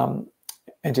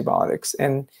antibiotics.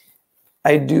 And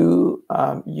I do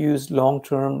use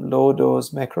long-term,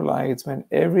 low-dose macrolides when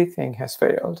everything has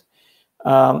failed.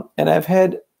 And I've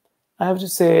had, I have to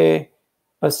say,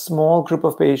 a small group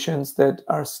of patients that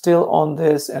are still on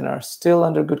this and are still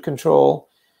under good control.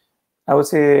 I would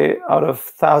say out of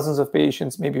thousands of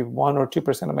patients, maybe 1 or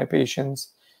 2% of my patients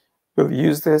will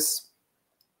use this.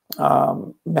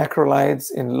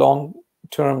 Macrolides in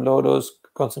long-term low-dose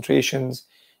concentrations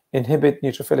inhibit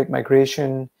neutrophilic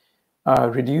migration,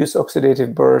 reduce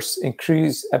oxidative bursts,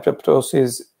 increase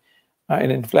apoptosis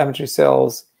in inflammatory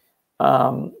cells,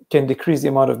 can decrease the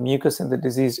amount of mucus in the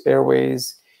diseased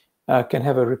airways, can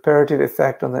have a reparative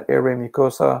effect on the airway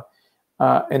mucosa,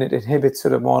 and it inhibits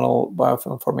pseudomonal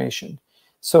biofilm formation.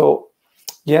 So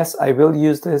yes, I will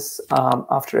use this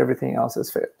after everything else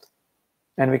has failed,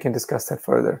 and we can discuss that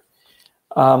further.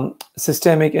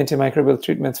 Systemic antimicrobial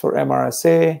treatments for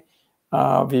MRSA,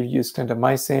 we've used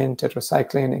clindamycin,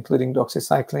 tetracycline, including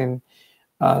doxycycline,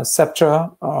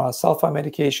 Septra, sulfa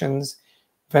medications,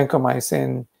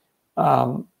 vancomycin,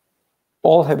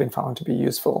 all have been found to be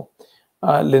useful.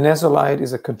 Linezolide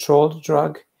is a controlled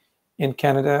drug in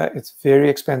Canada. It's very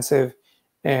expensive,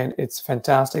 and it's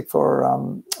fantastic for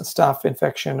staph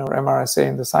infection or MRSA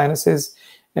in the sinuses,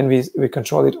 and we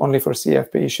control it only for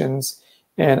CF patients.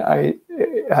 And I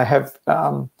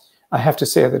have to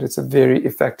say that it's a very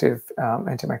effective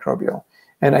antimicrobial.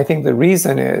 And I think the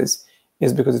reason is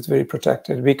because it's very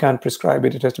protected. We can't prescribe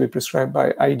it. It has to be prescribed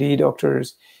by ID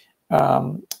doctors.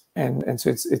 And so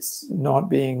it's not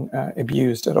being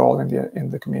abused at all in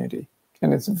the community,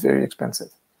 and it's very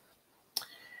expensive.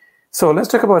 So let's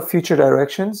talk about future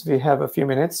directions. We have a few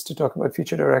minutes to talk about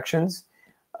future directions.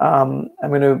 I'm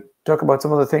going to talk about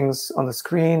some of the things on the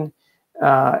screen,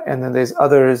 and then there's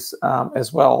others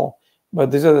as well.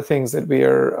 But these are the things that we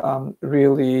are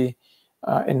really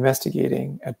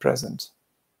investigating at present.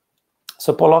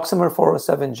 So Poloxamer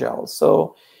 407 gels.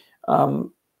 So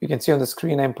you can see on the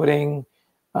screen I'm putting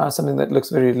something that looks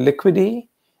very liquidy,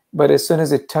 but as soon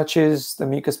as it touches the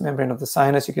mucous membrane of the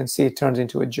sinus, you can see it turns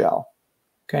into a gel.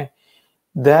 Okay,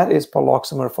 that is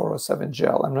Poloxamer 407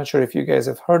 gel. I'm not sure if you guys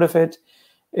have heard of it.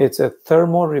 It's a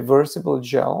thermoreversible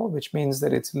gel, which means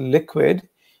that it's liquid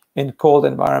in cold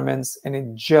environments and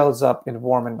it gels up in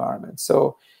warm environments.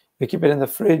 So we keep it in the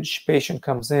fridge, patient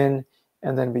comes in,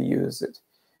 and then we use it.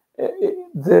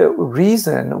 The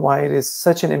reason why it is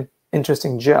such an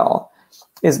interesting gel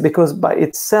is because by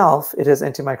itself it has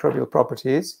antimicrobial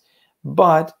properties,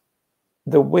 but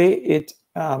the way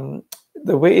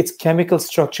its chemical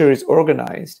structure is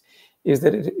organized is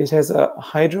that it has a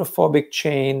hydrophobic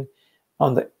chain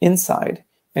on the inside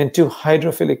and two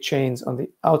hydrophilic chains on the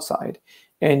outside.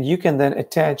 And you can then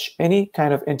attach any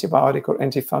kind of antibiotic or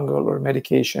antifungal or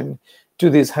medication to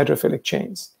these hydrophilic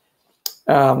chains.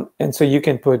 And so you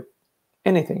can put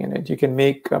anything in it. You can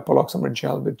make a poloxamer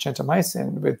gel with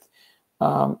gentamicin, with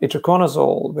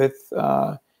itraconazole, with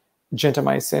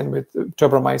gentamicin, with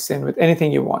tobramycin, with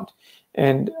anything you want.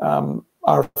 And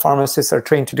our pharmacists are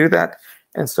trained to do that.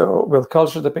 And so we'll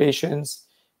culture the patients.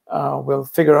 We'll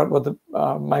figure out what the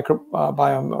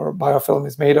microbiome or biofilm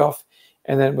is made of,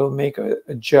 and then we'll make a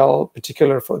gel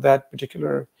particular for that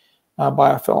particular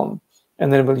biofilm,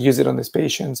 and then we'll use it on these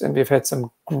patients. And we've had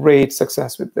some great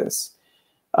success with this.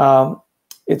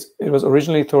 It was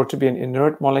originally thought to be an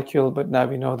inert molecule, but now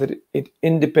we know that it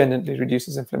independently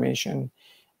reduces inflammation,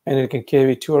 and it can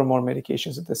carry 2 or more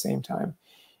medications at the same time.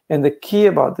 And the key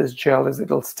about this gel is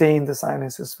it'll stay in the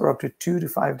sinuses for up to 2 to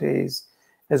 5 days,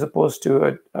 as opposed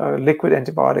to a liquid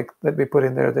antibiotic that we put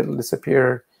in there that'll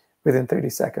disappear within 30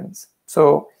 seconds.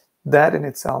 So that in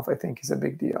itself, I think, is a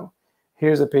big deal.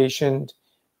 Here's a patient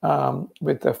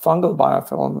with a fungal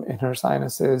biofilm in her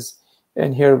sinuses,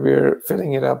 and here we're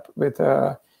filling it up with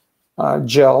a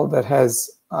gel that has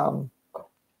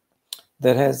Sporanox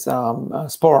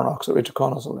or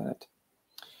itraconazole in it.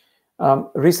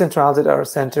 Recent trials at our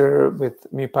center with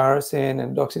mupirocin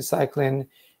and doxycycline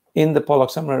in the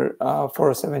poloxamer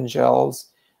 407 gels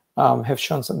have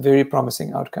shown some very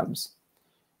promising outcomes.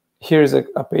 Here's a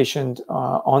patient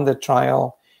on the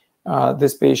trial.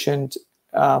 This patient,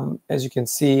 as you can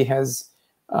see, has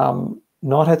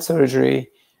not had surgery,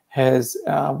 has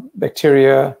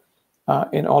bacteria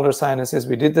in all her sinuses.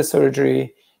 We did the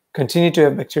surgery, continue to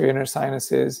have bacteria in her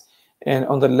sinuses, and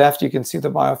on the left you can see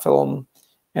the biofilm,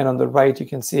 and on the right you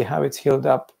can see how it's healed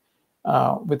up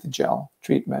with the gel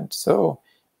treatment. So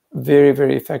very,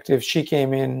 very effective. She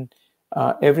came in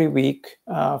every week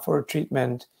for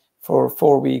treatment for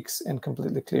 4 weeks and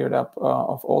completely cleared up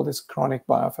of all this chronic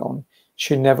biofilm.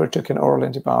 She never took an oral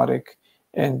antibiotic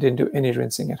and didn't do any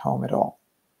rinsing at home at all.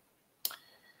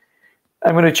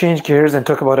 I'm going to change gears and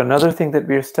talk about another thing that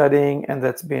we're studying, and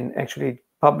that's been actually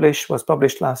was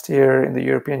published last year in the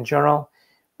European Journal,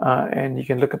 and you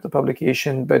can look up the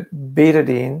publication. But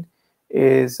betadine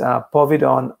is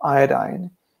povidone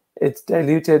iodine. It's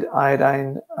diluted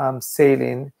iodine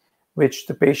saline, which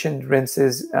the patient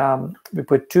rinses. We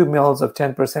put 2 mL of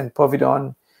 10%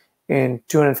 povidone in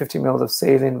 250 mL of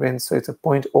saline rinse, so it's a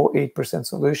 0.08%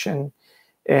 solution.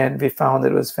 And we found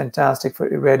that it was fantastic for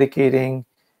eradicating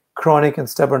chronic and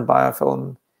stubborn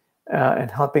biofilm and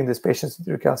helping these patients with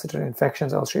recalcitrant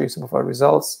infections. I'll show you some of our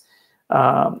results.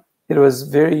 It was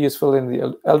very useful in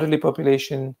the elderly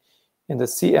population, in the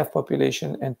CF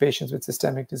population, and patients with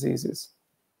systemic diseases.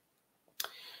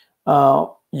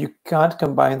 You can't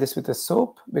combine this with a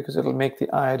soap because it'll make the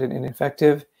iodine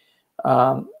ineffective.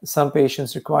 Some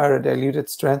patients require a diluted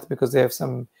strength because they have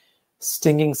some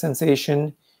stinging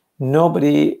sensation.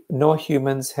 No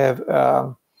humans have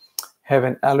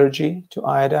an allergy to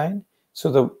iodine.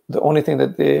 So the only thing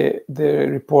that they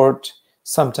report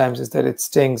sometimes is that it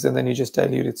stings, and then you just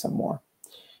dilute it some more.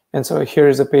 And so here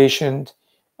is a patient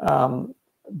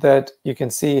that you can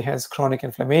see has chronic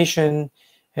inflammation,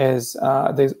 there's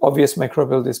obvious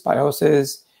microbial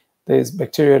dysbiosis, there's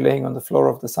bacteria laying on the floor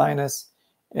of the sinus,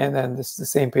 and then this is the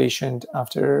same patient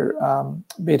after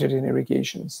betadine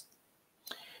irrigations.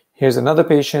 Here's another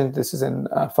patient. This is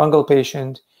a fungal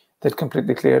patient that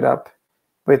completely cleared up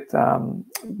with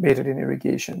betadine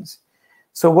irrigations.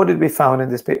 So what did we find in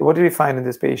this? What did we find in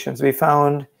these patients? We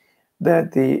found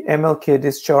that the MLK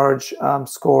discharge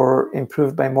score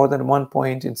improved by more than 1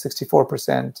 point in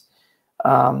 64%,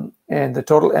 and the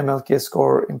total MLK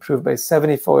score improved by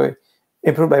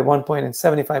 1 point in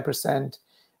 75%.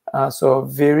 So a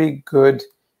very good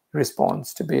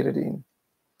response to betadine.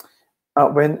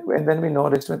 And then we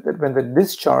noticed that when the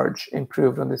discharge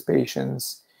improved on these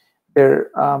patients,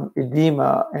 their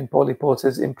edema and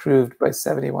polyposis improved by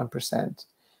 71%.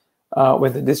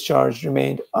 When the discharge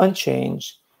remained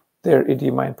unchanged, their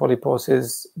edema and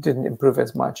polyposis didn't improve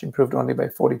as much, improved only by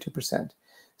 42%.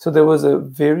 So there was a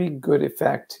very good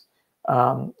effect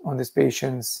on these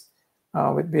patients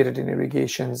with betadine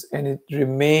irrigations, and it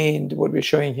remained, what we're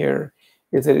showing here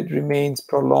is that it remains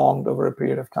prolonged over a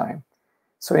period of time.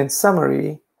 So in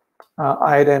summary,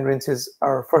 iodine rinses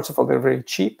are, first of all, they're very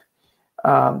cheap.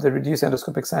 They reduce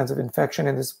endoscopic signs of infection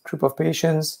in this group of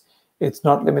patients. It's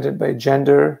not limited by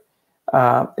gender.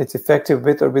 It's effective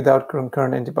with or without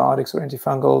concurrent antibiotics or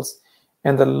antifungals.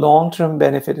 And the long-term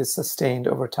benefit is sustained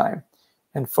over time.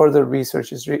 And further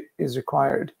research is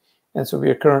required. And so we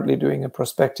are currently doing a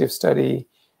prospective study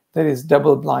that is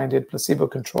double-blinded,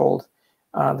 placebo-controlled,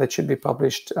 that should be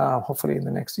published hopefully in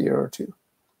the next year or two.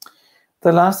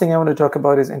 The last thing I want to talk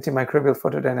about is antimicrobial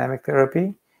photodynamic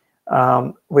therapy.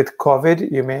 With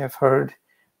COVID, you may have heard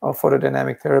of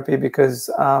photodynamic therapy because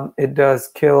it does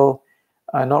kill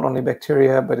not only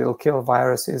bacteria, but it'll kill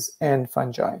viruses and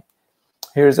fungi.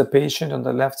 Here's a patient on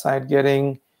the left side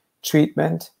getting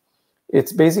treatment.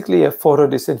 It's basically a photo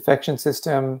disinfection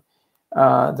system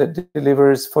that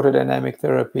delivers photodynamic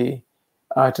therapy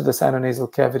to the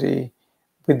sinonasal cavity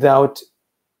without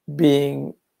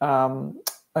being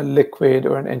a liquid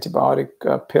or an antibiotic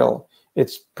pill.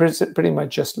 It's pretty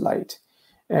much just light.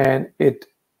 And it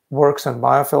works on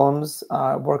biofilms,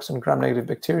 works on gram-negative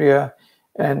bacteria,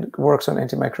 and works on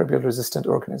antimicrobial resistant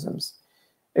organisms.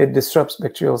 It disrupts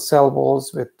bacterial cell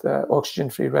walls with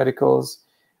oxygen-free radicals.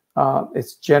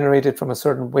 It's generated from a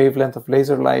certain wavelength of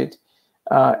laser light,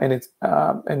 and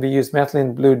we use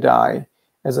methylene blue dye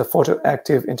as a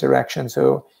photoactive interaction.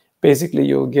 So basically,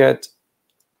 you'll get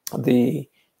the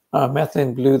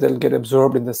methylene blue that'll get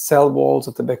absorbed in the cell walls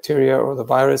of the bacteria or the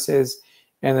viruses,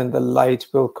 and then the light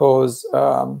will cause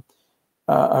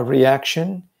a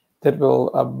reaction that will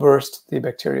burst the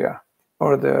bacteria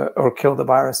or kill the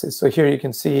viruses. So here you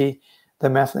can see the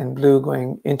methylene blue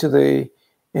going into the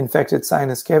infected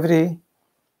sinus cavity.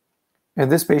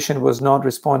 And this patient was not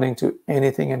responding to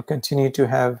anything and continued to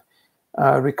have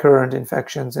recurrent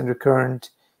infections and recurrent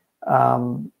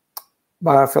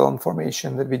biofilm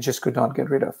formation that we just could not get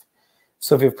rid of.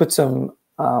 So we've put some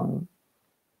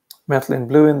methylene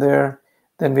blue in there.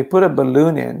 Then we put a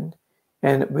balloon in.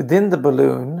 And within the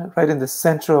balloon, right in the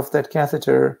center of that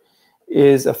catheter,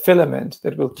 is a filament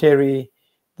that will carry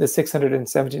the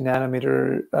 670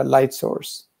 nanometer light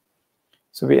source.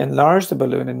 So we enlarge the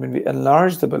balloon, and when we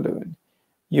enlarge the balloon,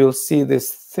 you'll see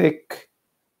this thick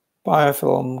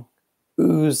biofilm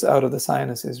ooze out of the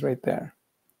sinuses right there.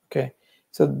 Okay,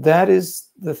 so that is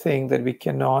the thing that we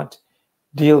cannot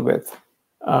deal with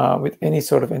any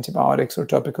sort of antibiotics or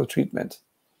topical treatment.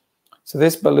 So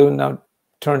this balloon now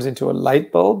turns into a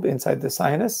light bulb inside the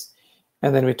sinus,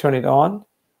 and then we turn it on,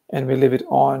 and we leave it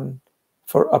on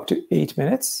for up to 8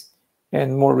 minutes.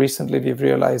 And more recently, we've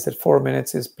realized that 4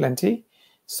 minutes is plenty.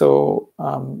 So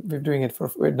we're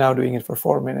now doing it for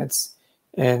 4 minutes.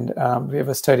 And we have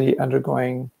a study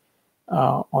undergoing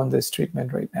on this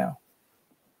treatment right now.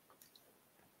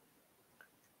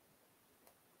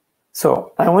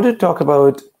 So I want to talk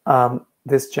about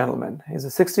this gentleman. He's a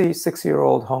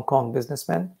 66-year-old Hong Kong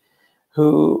businessman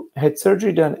who had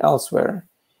surgery done elsewhere.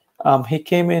 He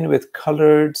came in with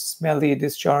colored, smelly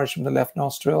discharge from the left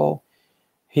nostril.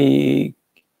 He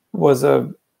was a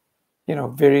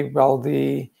very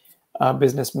wealthy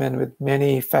businessman with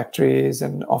many factories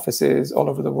and offices all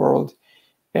over the world.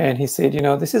 And he said,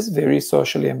 this is very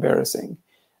socially embarrassing.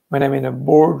 When I'm in a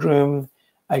boardroom,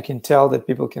 I can tell that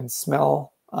people can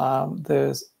smell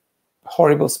the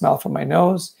horrible smell from my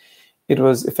nose. It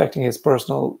was affecting his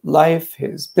personal life,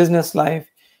 his business life.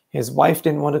 His wife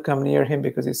didn't want to come near him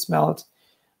because he smelled.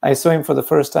 I saw him for the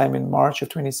first time in March of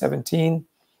 2017.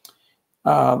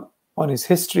 On his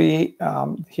history,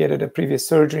 he had a previous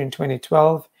surgery in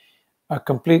 2012, a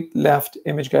complete left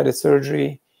image-guided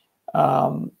surgery,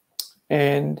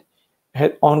 and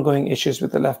had ongoing issues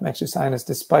with the left maxillary sinus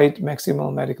despite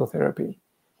maximal medical therapy.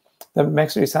 The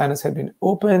maxillary sinus had been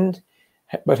opened,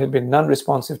 but had been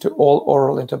non-responsive to all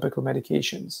oral and topical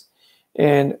medications.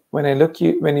 And when you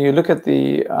look at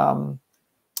the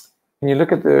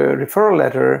referral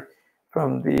letter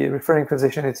from the referring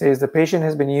physician, it says the patient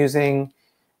has been using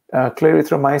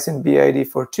clarithromycin BID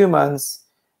for 2 months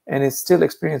and is still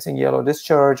experiencing yellow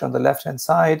discharge on the left-hand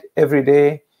side every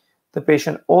day. The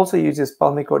patient also uses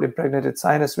Pulmicort impregnated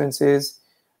sinus rinses.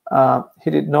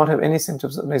 He did not have any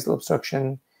symptoms of nasal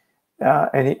obstruction,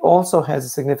 and he also has a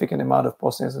significant amount of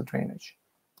postnasal drainage.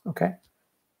 Okay.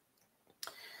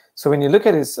 So when you look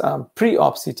at his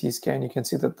pre-op CT scan, you can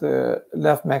see that the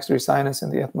left maxillary sinus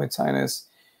and the ethmoid sinus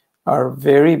are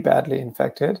very badly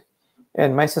infected.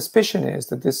 And my suspicion is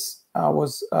that this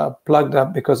was plugged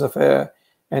up because of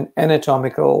an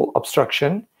anatomical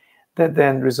obstruction that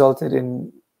then resulted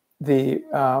in the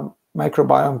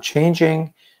microbiome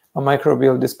changing, a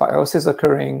microbial dysbiosis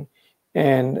occurring,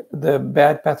 and the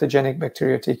bad pathogenic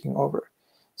bacteria taking over.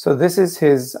 So this is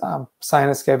his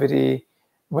sinus cavity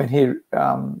when he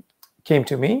came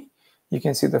to me. You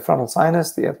can see the frontal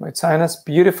sinus, the ethmoid sinus,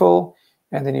 beautiful.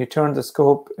 And then you turn the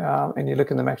scope and you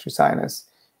look in the maxillary sinus,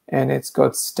 and it's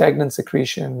got stagnant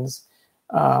secretions,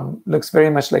 looks very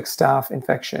much like staph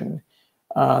infection.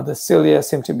 The cilia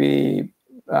seem to be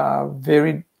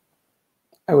very,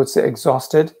 I would say,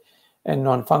 exhausted and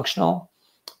non-functional.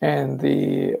 And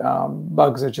the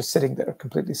bugs are just sitting there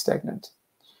completely stagnant.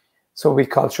 So we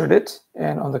cultured it,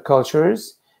 and on the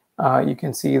cultures, You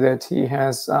can see that he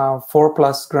has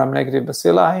 4+ gram-negative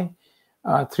bacilli,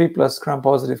 3+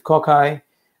 gram-positive cocci,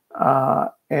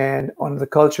 and on the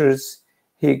cultures,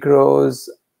 he grows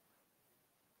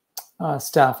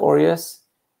Staph aureus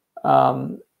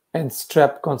and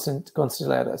Strep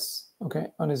constellatus, okay,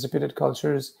 on his repeated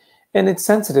cultures. And it's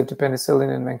sensitive to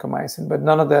penicillin and vancomycin, but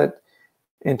none of that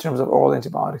in terms of oral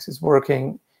antibiotics is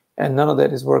working, and none of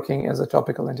that is working as a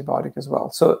topical antibiotic as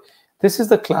well. So this is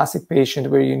the classic patient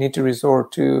where you need to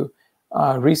resort to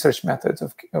research methods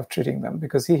of treating them,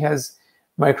 because he has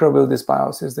microbial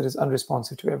dysbiosis that is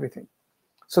unresponsive to everything.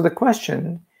 So the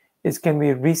question is, can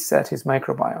we reset his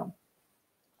microbiome?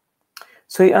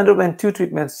 So he underwent 2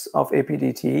 treatments of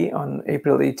APDT on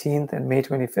April 18th and May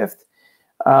 25th.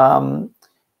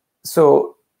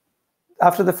 So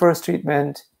after the first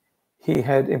treatment, he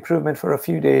had improvement for a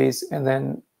few days, and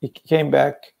then he came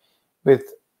back with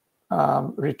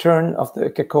return of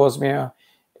the cacosmia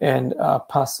and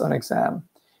pus on exam.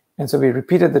 And so we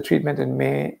repeated the treatment in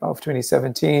May of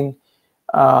 2017,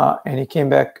 and he came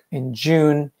back in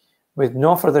June with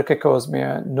no further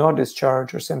cacosmia, no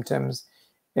discharge or symptoms,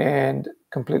 and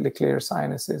completely clear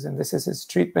sinuses. And this is his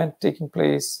treatment taking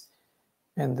place,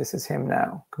 and this is him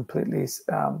now, completely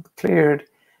cleared.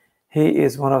 He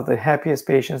is one of the happiest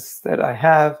patients that I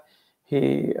have.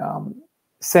 He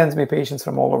sends me patients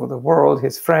from all over the world,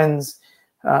 his friends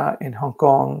in Hong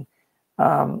Kong,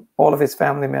 all of his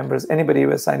family members. Anybody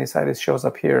with sinusitis shows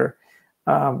up here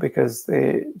because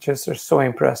they just are so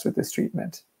impressed with this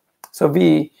treatment. So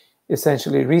we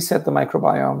essentially reset the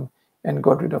microbiome and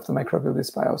got rid of the microbial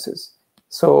dysbiosis.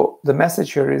 So the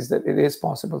message here is that it is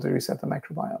possible to reset the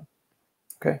microbiome.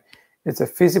 Okay, it's a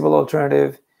feasible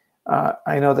alternative.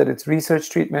 I know that it's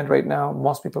research treatment right now.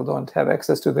 Most people don't have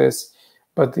access to this,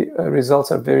 but the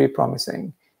results are very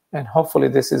promising. And hopefully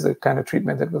this is a kind of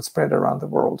treatment that will spread around the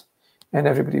world and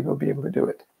everybody will be able to do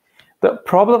it. The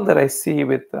problem that I see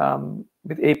with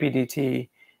APDT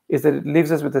is that it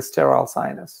leaves us with a sterile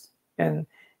sinus. And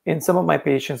in some of my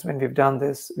patients, when we've done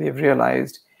this, we've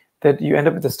realized that you end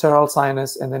up with a sterile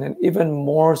sinus, and then an even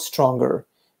more stronger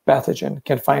pathogen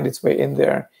can find its way in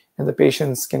there, and the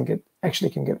patients can get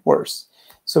worse.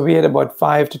 So we had about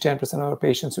 5 to 10% of our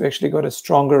patients who actually got a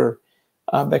stronger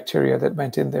bacteria that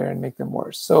went in there and make them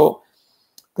worse. So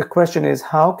the question is,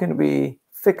 how can we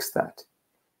fix that?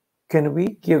 Can we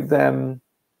give them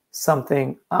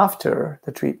something after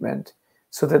the treatment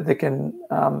so that they can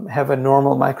have a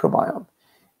normal microbiome?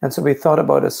 And so we thought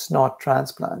about a snot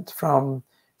transplant from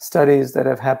studies that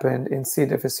have happened in C.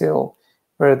 difficile,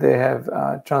 where they have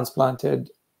transplanted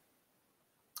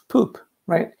poop,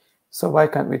 right? So why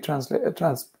can't we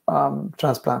transplant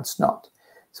snot?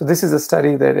 So this is a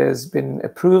study that has been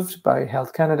approved by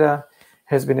Health Canada,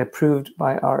 has been approved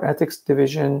by our ethics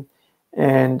division,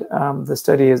 and the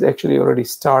study has actually already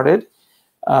started,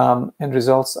 and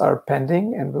results are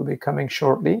pending and will be coming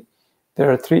shortly. There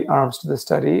are 3 arms to the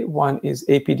study. One is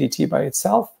APDT by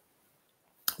itself,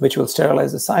 which will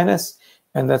sterilize the sinus,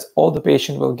 and that's all the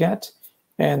patient will get.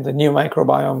 And the new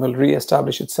microbiome will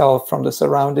reestablish itself from the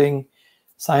surrounding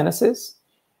sinuses.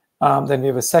 Then we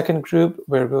have a second group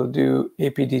where we'll do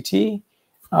APDT,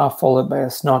 followed by a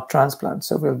snot transplant.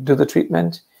 So we'll do the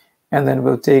treatment, and then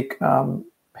we'll take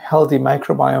healthy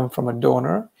microbiome from a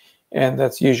donor, and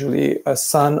that's usually a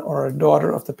son or a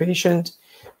daughter of the patient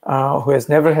who has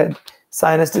never had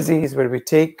sinus disease, where we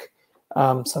take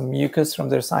some mucus from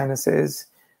their sinuses,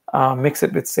 mix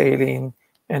it with saline,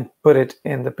 and put it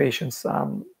in the patient's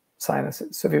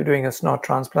sinuses. So we're doing a snot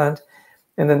transplant.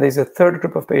 And then there's a third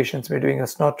group of patients, we're doing a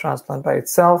snot transplant by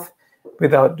itself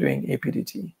without doing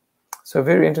APDT. So a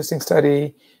very interesting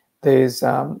study. There's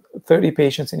 30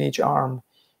 patients in each arm,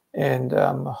 and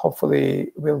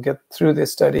hopefully we'll get through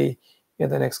this study in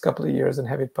the next couple of years and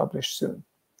have it published soon.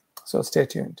 So stay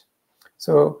tuned.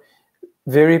 So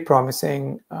very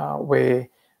promising way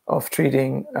of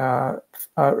treating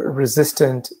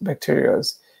resistant bacteria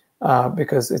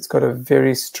because it's got a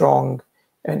very strong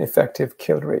and effective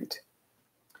kill rate.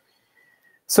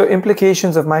 So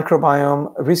implications of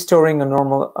microbiome: restoring a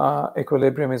normal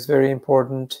equilibrium is very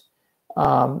important.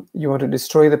 You want to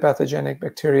destroy the pathogenic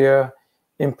bacteria,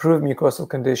 improve mucosal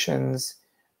conditions,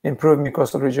 improve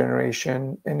mucosal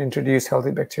regeneration, and introduce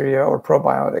healthy bacteria or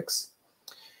probiotics.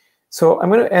 So I'm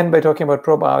going to end by talking about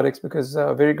probiotics because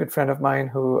a very good friend of mine,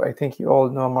 who I think you all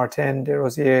know, Martin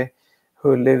Desrosiers,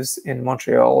 who lives in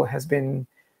Montreal, has been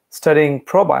studying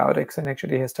probiotics and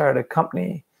actually has started a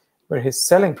company where he's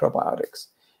selling probiotics.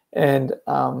 And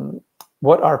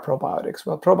what are probiotics?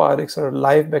 Well, probiotics are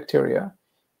live bacteria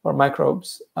or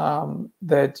microbes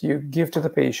that you give to the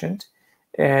patient,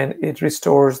 and it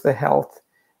restores the health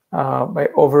by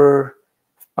over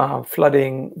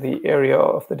flooding the area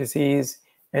of the disease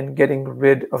and getting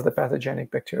rid of the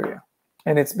pathogenic bacteria.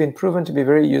 And it's been proven to be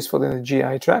very useful in the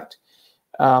GI tract.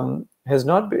 Has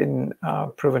not been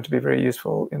proven to be very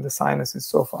useful in the sinuses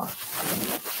so far.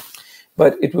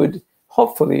 But it would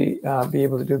hopefully be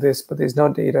able to do this, but there's no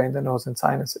data in the nose and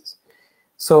sinuses.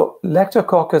 So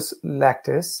Lactococcus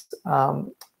lactis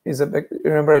is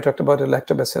remember I talked about a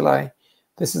lactobacilli.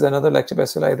 This is another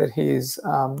lactobacilli that he's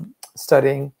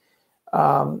studying.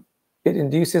 It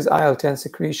induces IL-10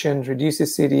 secretion,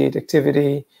 reduces CD8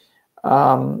 activity,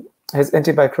 has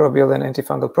antimicrobial and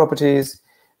antifungal properties.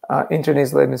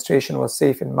 Intranasal administration was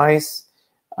safe in mice,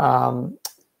 and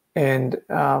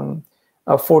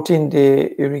a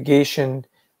 14-day irrigation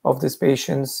of these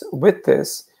patients with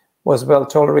this was well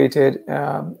tolerated.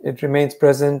 It remains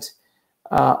present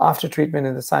after treatment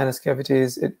in the sinus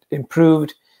cavities. It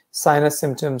improved sinus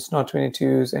symptoms,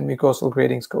 SNOT-22s, and mucosal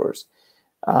grading scores.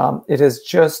 It has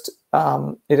just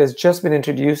been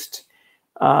introduced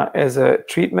as a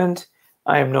treatment.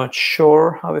 I am not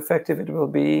sure how effective it will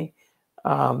be.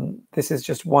 This is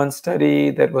just one study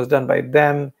that was done by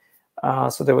them,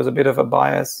 so there was a bit of a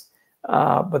bias.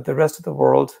 But the rest of the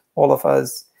world, all of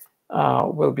us,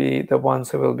 will be the ones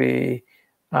who will be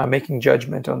making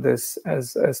judgment on this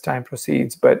as time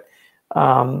proceeds. But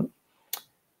I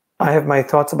have my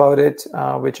thoughts about it,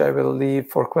 which I will leave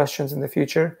for questions in the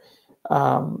future.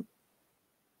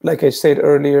 Like I said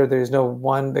earlier, there is no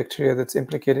one bacteria that's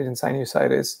implicated in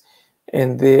sinusitis,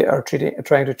 and they are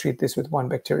trying to treat this with one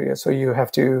bacteria. So you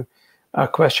have to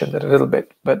question that a little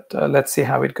bit, but let's see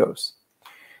how it goes.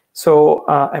 So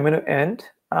I'm going to end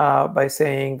by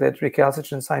saying that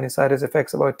recalcitrant sinusitis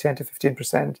affects about 10 to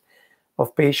 15%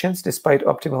 of patients despite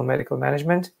optimal medical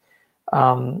management.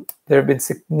 There have been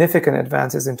significant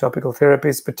advances in topical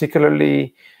therapies,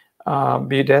 particularly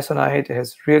budesonide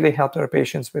has really helped our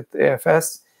patients with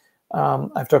AFS.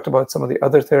 I've talked about some of the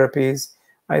other therapies.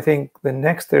 I think the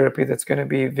next therapy that's going to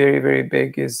be very, very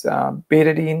big is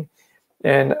betadine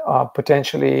and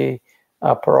potentially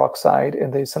peroxide.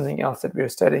 And there's something else that we're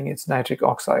studying. It's nitric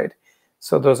oxide.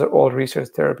 So those are all research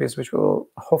therapies which will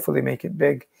hopefully make it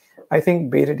big. I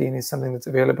think betadine is something that's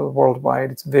available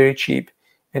worldwide. It's very cheap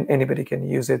and anybody can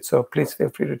use it. So please feel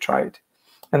free to try it.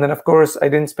 And then, of course, I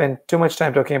didn't spend too much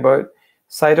time talking about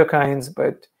cytokines,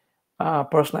 but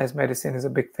personalized medicine is a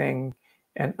big thing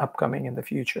and upcoming in the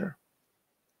future.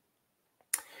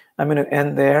 I'm going to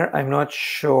end there. I'm not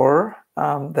sure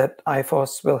that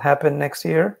IFOS will happen next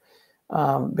year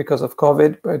because of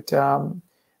COVID, but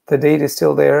the date is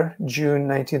still there, June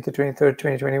 19th to 23rd,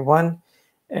 2021.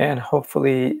 And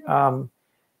hopefully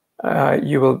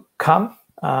you will come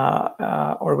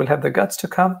or will have the guts to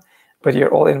come, but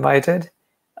you're all invited.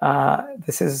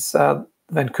 This is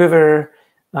Vancouver,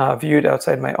 viewed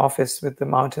outside my office with the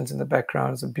mountains in the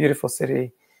background. It's a beautiful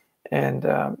city. And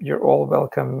you're all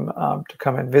welcome to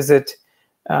come and visit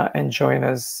and join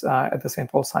us at the St.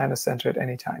 Paul Sinus Center at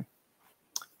any time.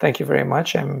 Thank you very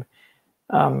much.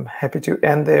 I'm happy to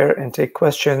end there and take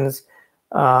questions.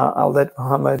 I'll let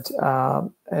Mohammed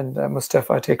and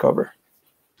Mustafa take over.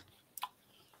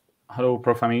 Hello,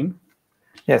 Prof. Amin.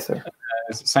 Yes, sir.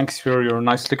 Thanks for your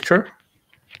nice lecture.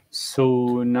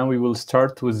 So now we will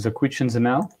start with the questions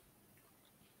now.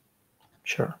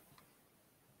 Sure.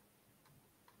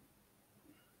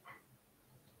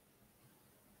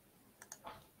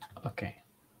 Okay.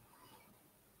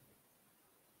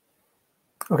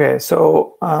 Okay,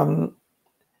 so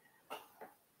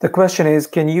the question is,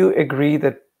 can you agree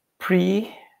that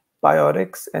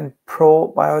prebiotics and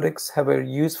probiotics have a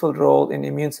useful role in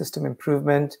immune system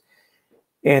improvement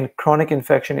in chronic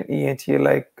infection in ENT,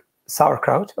 like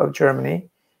sauerkraut of Germany?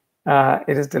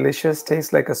 It is delicious,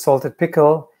 tastes like a salted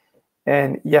pickle,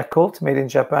 and Yakult, made in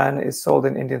Japan, is sold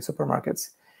in Indian supermarkets.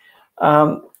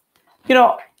 You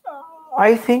know,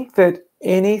 I think that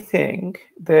anything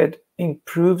that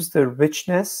improves the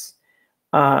richness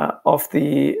of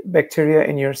the bacteria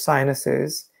in your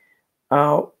sinuses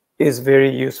is very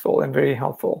useful and very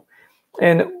helpful.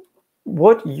 And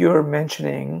what you're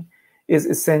mentioning is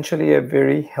essentially a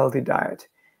very healthy diet.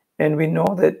 And we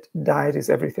know that diet is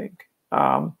everything.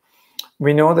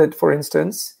 We know that, for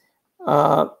instance,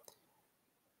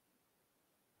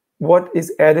 what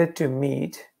is added to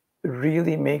meat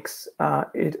really makes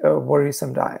it a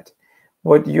worrisome diet.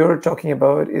 What you're talking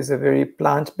about is a very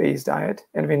plant-based diet,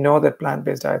 and we know that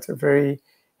plant-based diets are very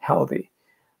healthy.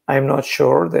 I'm not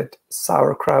sure that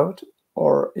sauerkraut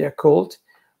or Yakult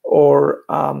or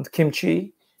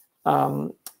kimchi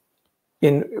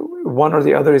in one or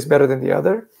the other is better than the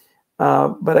other,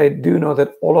 but I do know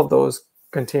that all of those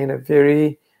contain a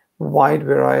very wide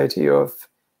variety of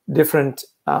different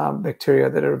bacteria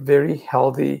that are very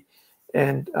healthy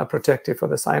and protective for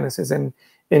the sinuses. And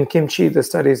in kimchi, the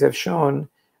studies have shown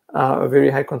a very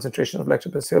high concentration of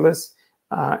lactobacillus,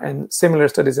 and similar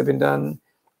studies have been done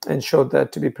and showed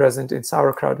that to be present in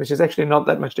sauerkraut, which is actually not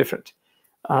that much different.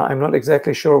 I'm not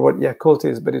exactly sure what Yakult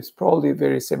is, but it's probably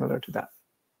very similar to that.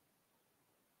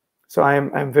 So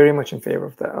I'm very much in favor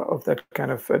of that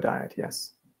kind of diet.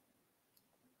 Yes.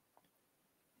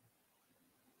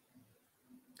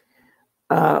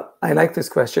 I like this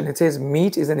question. It says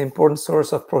meat is an important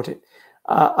source of protein.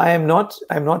 I'm not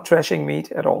trashing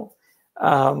meat at all.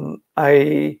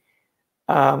 I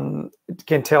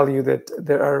can tell you that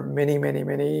there are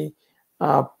many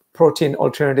protein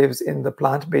alternatives in the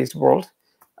plant-based world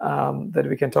that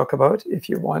we can talk about if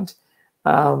you want.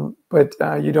 But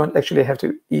you don't actually have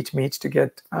to eat meat to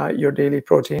get your daily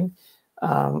protein.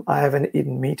 I haven't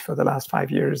eaten meat for the last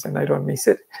 5 years, and I don't miss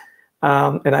it.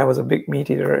 And I was a big meat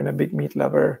eater and a big meat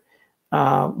lover.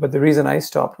 But the reason I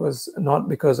stopped was not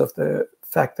because of the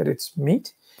fact that it's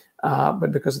meat,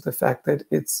 but because of the fact that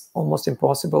it's almost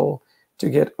impossible to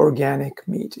get organic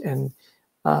meat. And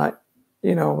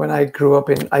when I grew up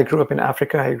in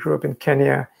Africa, I grew up in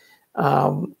Kenya,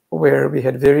 where we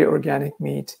had very organic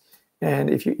meat.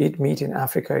 And if you eat meat in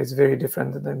Africa, it's very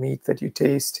different than the meat that you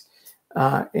taste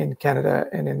in Canada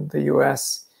and in the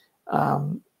US.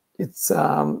 It's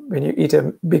when you eat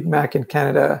a Big Mac in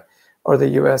Canada or the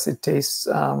US, it tastes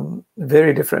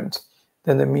very different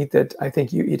than the meat that I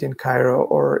think you eat in Cairo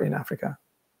or in Africa.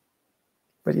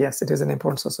 But yes, it is an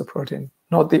important source of protein.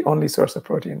 Not the only source of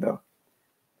protein, though.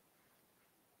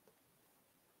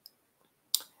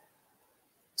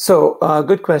 So,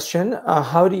 good question.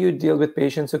 How do you deal with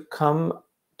patients who come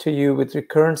to you with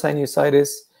recurrent sinusitis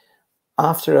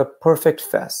after a perfect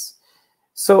FES?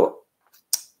 So,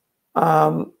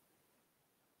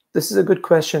 this is a good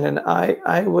question, and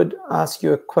I would ask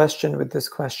you a question with this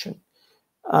question.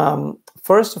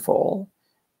 First of all,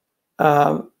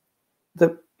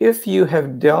 if you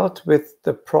have dealt with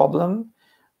the problem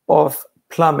of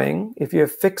plumbing, if you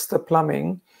have fixed the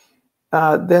plumbing,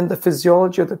 then the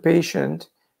physiology of the patient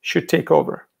should take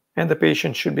over, and the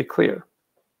patient should be clear.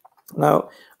 Now,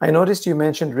 I noticed you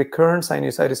mentioned recurrent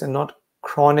sinusitis and not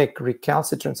chronic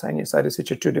recalcitrant sinusitis,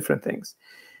 which are two different things.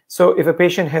 So if a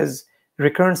patient has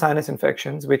recurrent sinus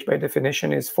infections, which by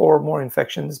definition is 4 more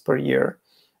infections per year,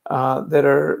 that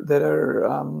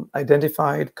are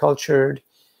identified, cultured,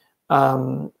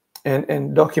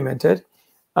 and documented,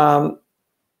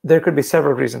 there could be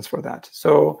several reasons for that.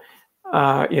 So,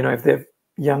 if they have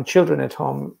young children at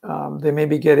home, they may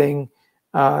be getting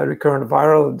recurrent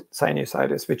viral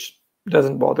sinusitis, which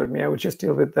doesn't bother me. I would just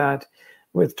deal with that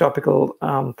with topical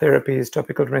therapies,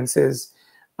 topical rinses.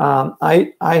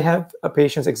 I have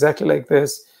patients exactly like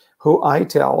this who I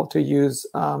tell to use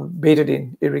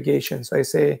betadine irrigation. So I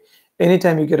say,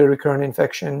 anytime you get a recurrent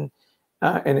infection,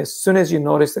 and as soon as you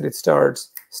notice that it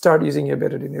starts, start using your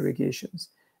betadine irrigations.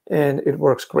 And it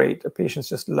works great. The patients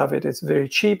just love it. It's very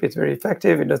cheap. It's very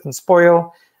effective. It doesn't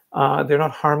spoil. They're not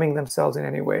harming themselves in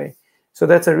any way. So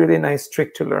that's a really nice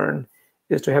trick to learn,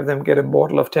 is to have them get a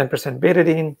bottle of 10%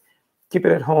 betadine, keep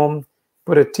it at home,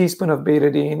 put a teaspoon of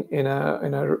betadine in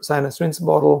a sinus rinse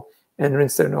bottle, and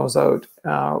rinse their nose out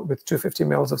with 250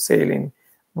 mL of saline.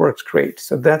 Works great.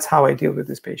 So that's how I deal with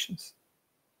these patients.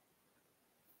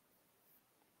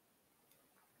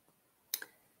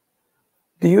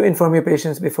 Do you inform your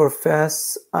patients before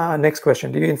FES? Next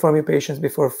question. Do you inform your patients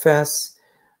before FES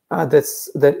that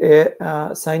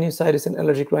sinusitis and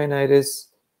allergic rhinitis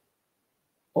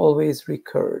always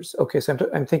recurs? Okay, so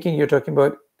I'm thinking you're talking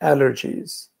about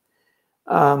allergies.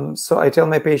 So I tell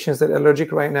my patients that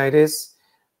allergic rhinitis,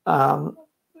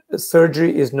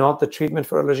 surgery is not the treatment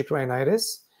for allergic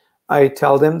rhinitis. I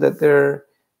tell them that their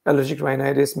allergic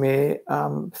rhinitis may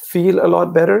feel a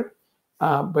lot better,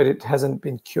 but it hasn't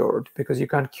been cured, because you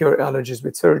can't cure allergies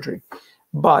with surgery.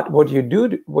 But what you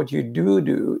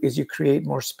do is you create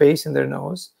more space in their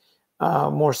nose,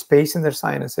 more space in their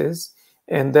sinuses,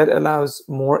 and that allows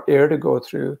more air to go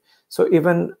through. So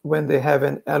even when they have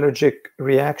an allergic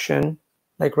reaction,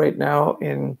 like right now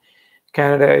in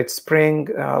Canada, it's spring,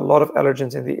 a lot of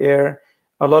allergens in the air.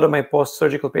 A lot of my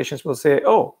post-surgical patients will say,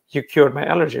 "Oh, you cured my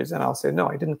allergies." And I'll say, "No,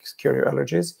 I didn't cure your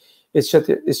allergies. It's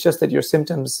just that your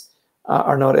symptoms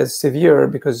are not as severe,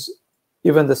 because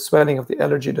even the swelling of the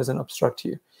allergy doesn't obstruct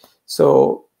you."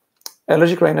 So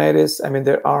allergic rhinitis, I mean,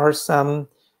 there are some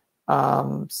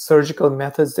surgical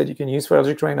methods that you can use for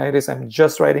allergic rhinitis. I'm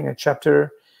just writing a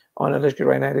chapter on allergic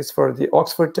rhinitis for the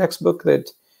Oxford textbook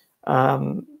that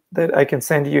I can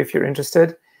send you if you're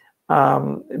interested,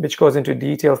 which goes into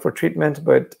detail for treatment.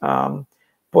 But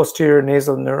posterior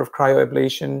nasal nerve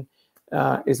cryoablation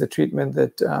is a treatment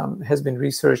that has been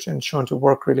researched and shown to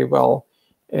work really well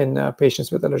in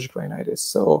patients with allergic rhinitis.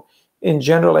 So in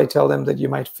general, I tell them that you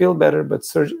might feel better, but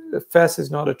FES is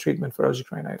not a treatment for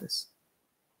allergic rhinitis.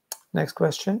 Next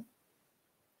question.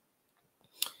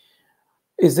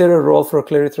 Is there a role for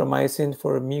clarithromycin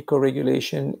for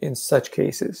mucoregulation in such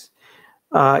cases?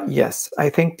 Yes, I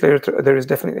think there is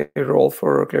definitely a role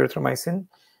for clarithromycin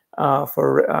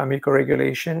for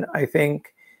mucoregulation. I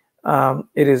think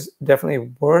it is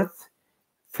definitely worth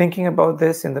thinking about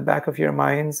this in the back of your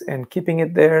minds and keeping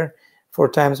it there for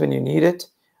times when you need it.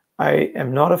 I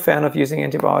am not a fan of using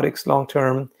antibiotics long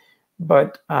term,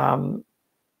 but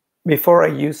before I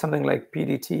use something like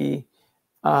PDT,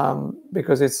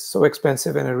 because it's so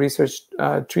expensive in a research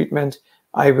treatment,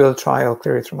 I will trial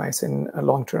clarithromycin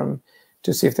long term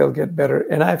to see if they'll get better.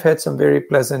 And I've had some very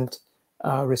pleasant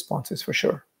responses for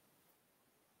sure.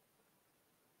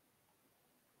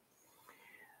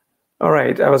 All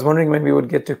right, I was wondering when we would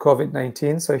get to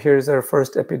COVID-19. So here's our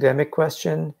first epidemic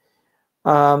question.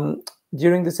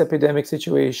 During this epidemic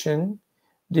situation,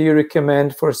 do you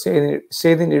recommend for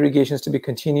saline irrigations to be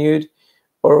continued,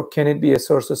 or can it be a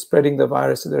source of spreading the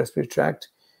virus to the respiratory tract?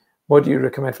 What do you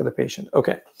recommend for the patient?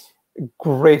 Okay,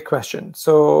 great question.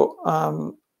 So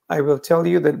I will tell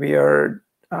you that we are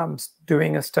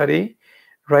doing a study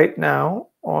right now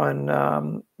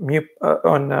on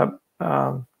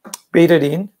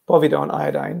betadine, povidone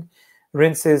iodine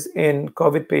rinses in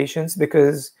COVID patients,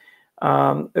 because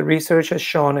the research has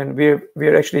shown, and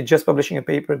we're actually just publishing a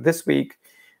paper this week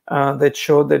that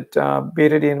showed that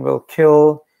betadine will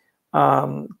kill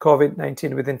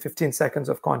COVID-19 within 15 seconds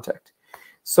of contact.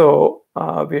 So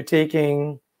we're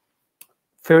taking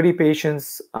 30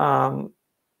 patients and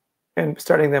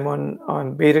starting them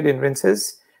on betadine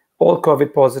rinses, all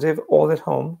COVID positive, all at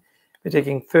home. We're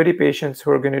taking 30 patients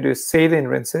who are going to do saline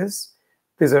rinses.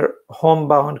 These are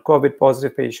homebound COVID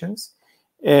positive patients.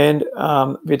 And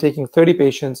we're taking 30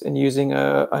 patients and using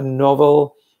a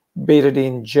novel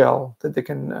betadine gel that they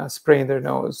can spray in their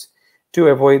nose to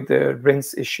avoid the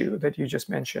rinse issue that you just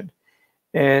mentioned.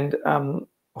 And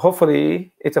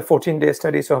hopefully, it's a 14-day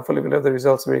study, so hopefully we'll have the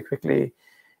results very quickly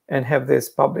and have this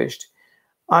published.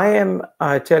 I am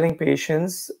telling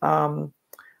patients in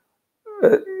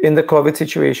the COVID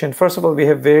situation, first of all, we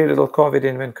have very little COVID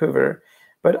in Vancouver,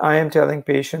 but I am telling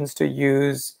patients to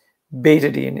use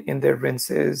betadine in their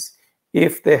rinses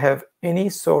if they have any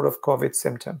sort of COVID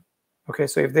symptom. Okay,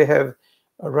 so if they have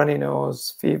a runny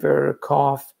nose, fever,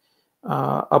 cough,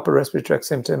 upper respiratory tract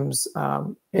symptoms,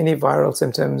 any viral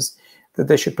symptoms, that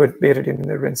they should put betadine in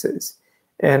their rinses.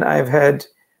 And I've had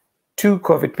 2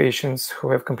 COVID patients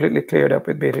who have completely cleared up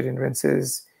with betadine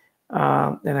rinses.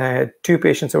 And I had 2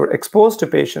 patients who were exposed to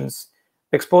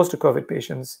COVID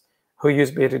patients who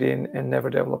used betadine and never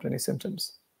developed any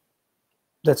symptoms.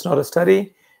 That's not a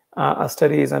study. A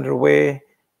study is underway,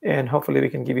 and hopefully we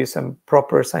can give you some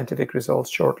proper scientific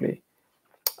results shortly.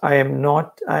 I am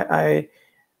not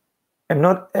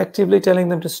actively telling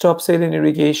them to stop saline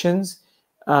irrigations,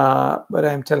 but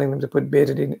I'm telling them to put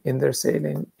betadine in their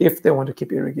saline if they want to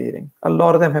keep irrigating. A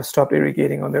lot of them have stopped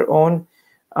irrigating on their own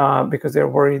because they're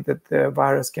worried that the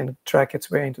virus can track its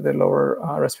way into their lower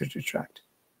respiratory tract.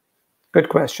 Good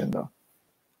question, though.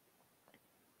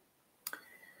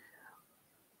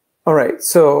 All right,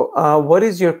 so what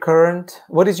is your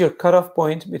cutoff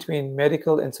point between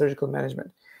medical and surgical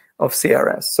management of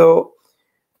CRS? So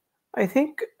I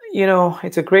think,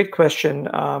 it's a great question,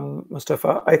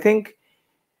 Mustafa. I think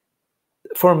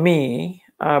for me,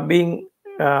 being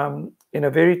in a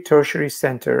very tertiary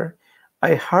center,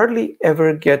 I hardly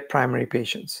ever get primary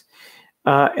patients.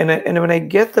 And when I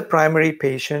get the primary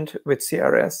patient with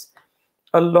CRS,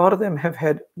 a lot of them have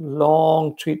had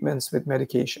long treatments with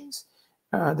medications.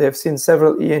 They have seen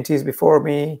several ENTs before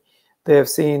me. They have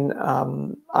seen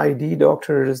ID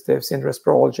doctors. They have seen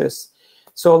respirologists.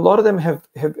 So a lot of them have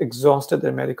exhausted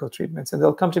their medical treatments. And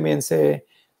they'll come to me and say,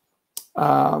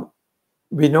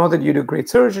 we know that you do great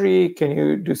surgery. Can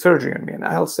you do surgery on me? And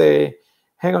I'll say,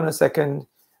 hang on a second.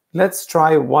 Let's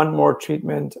try one more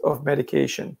treatment of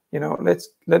medication.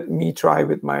 Let me try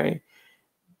with my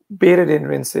betadine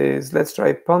rinses. Let's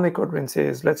try Pulmicort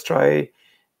rinses. Let's try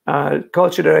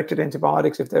culture-directed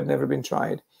antibiotics if they've never been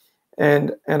tried.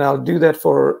 And I'll do that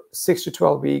for 6 to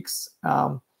 12 weeks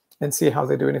and see how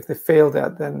they do. And if they fail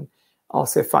that, then I'll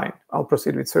say, fine, I'll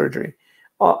proceed with surgery.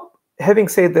 Having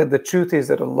said that, the truth is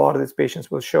that a lot of these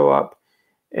patients will show up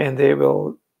and they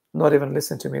will not even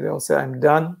listen to me. They'll say, I'm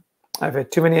done. I've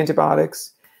had too many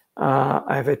antibiotics.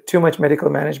 I've had too much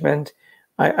medical management.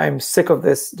 I'm sick of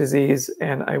this disease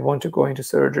and I want to go into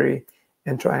surgery.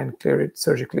 and try and clear it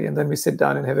surgically. And then we sit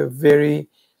down and have a very,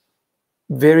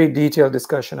 very detailed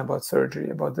discussion about surgery,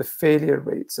 about the failure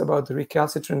rates, about the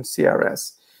recalcitrant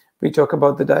CRS. We talk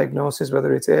about the diagnosis,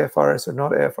 whether it's AFRS or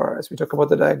not AFRS. We talk about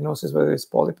the diagnosis, whether it's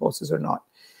polyposis or not.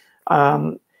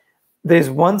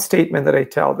 There's one statement that I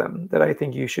tell them that I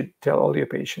think you should tell all your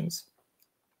patients,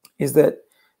 is that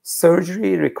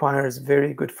surgery requires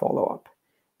very good follow-up,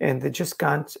 and they just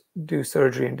can't do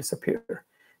surgery and disappear.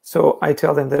 So I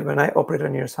tell them that when I operate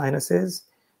on your sinuses,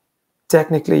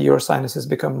 technically your sinuses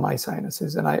become my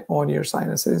sinuses, and I own your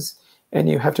sinuses, and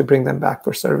you have to bring them back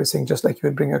for servicing, just like you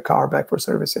would bring a car back for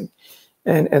servicing.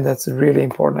 And that's really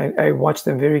important. I watch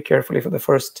them very carefully for the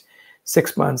first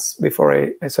 6 months before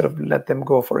I sort of let them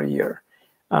go for a year.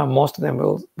 Most of them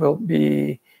will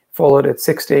be followed at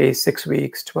 6 days, 6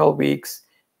 weeks, 12 weeks,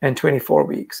 and 24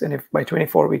 weeks. And if by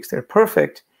 24 weeks they're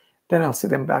perfect, then I'll see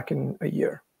them back in a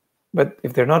year. But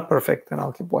if they're not perfect, then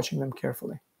I'll keep watching them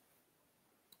carefully.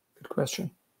 Good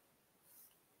question.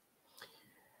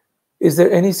 Is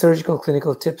there any surgical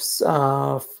clinical tips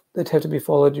that have to be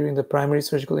followed during the primary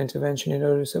surgical intervention in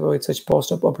order to avoid such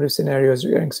post-operative scenarios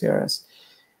regarding CRS?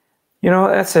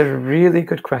 That's a really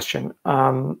good question.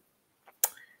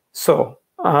 So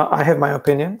I have my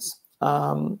opinions.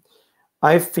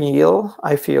 I feel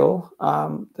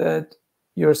that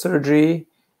your surgery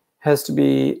has to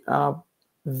be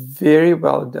very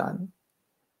well done,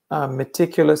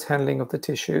 meticulous handling of the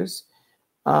tissues.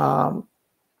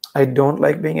 I don't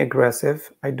like being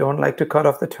aggressive. I don't like to cut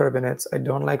off the turbinates. I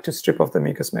don't like to strip off the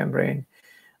mucous membrane.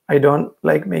 I don't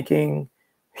like making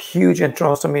huge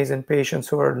enterostomies in patients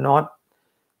who are not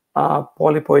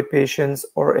polypoid patients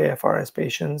or AFRS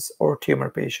patients or tumor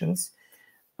patients.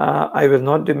 I will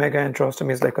not do mega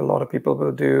enterostomies like a lot of people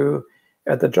will do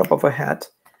at the drop of a hat.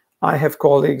 I have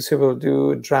colleagues who will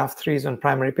do draft 3s on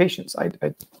primary patients.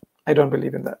 I don't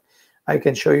believe in that. I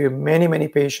can show you many, many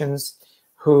patients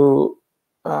who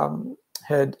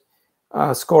had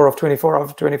a score of 24 out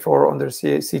of 24 on their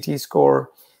CT score,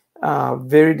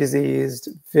 very diseased,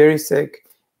 very sick,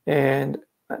 and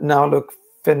now look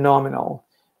phenomenal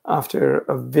after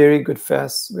a very good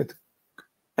FES with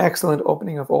excellent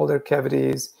opening of all their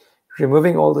cavities,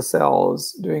 removing all the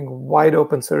cells, doing wide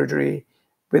open surgery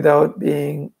without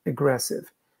being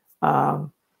aggressive.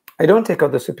 I don't take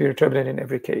out the superior turbinate in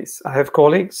every case. I have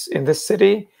colleagues in this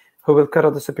city who will cut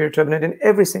out the superior turbinate in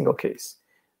every single case.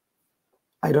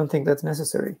 I don't think that's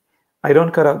necessary. I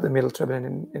don't cut out the middle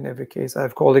turbinate in every case. I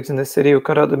have colleagues in this city who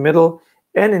cut out the middle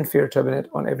and inferior turbinate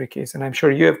on every case, and I'm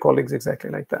sure you have colleagues exactly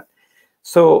like that.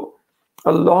 So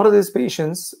a lot of these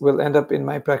patients will end up in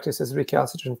my practice as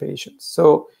recalcitrant patients.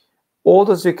 So all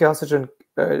those recalcitrant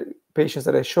patients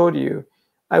that I showed you,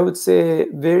 I would say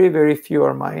very, very few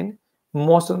are mine.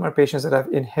 Most of them are patients that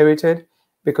I've inherited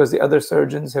because the other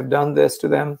surgeons have done this to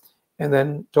them and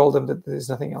then told them that there's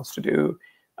nothing else to do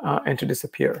and to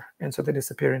disappear. And so they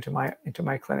disappear into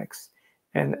my clinics.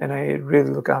 And I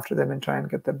really look after them and try and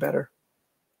get them better.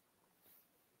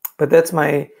 But that's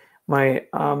my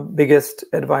biggest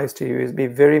advice to you, is be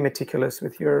very meticulous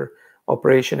with your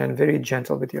operation and very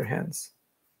gentle with your hands.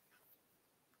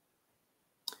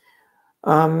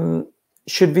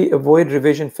 Should we avoid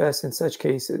revision FES in such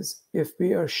cases if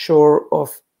we are sure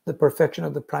of the perfection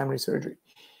of the primary surgery?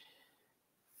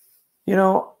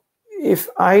 If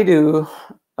I do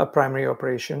a primary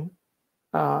operation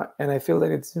and I feel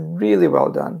that it's really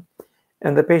well done,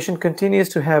 and the patient continues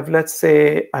to have, let's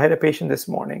say, I had a patient this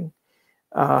morning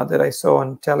that I saw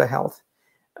on telehealth,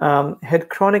 had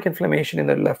chronic inflammation in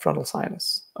the left frontal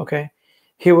sinus. Okay,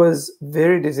 he was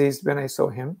very diseased when I saw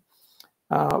him.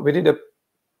 We did a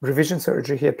revision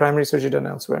surgery. He had primary surgery done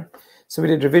elsewhere. So we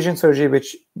did revision surgery,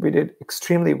 which we did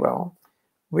extremely well.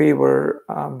 We were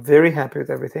very happy with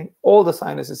everything. All the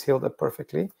sinuses healed up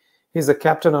perfectly. He's a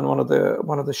captain on one of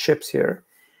the ships here.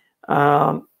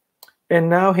 And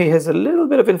now he has a little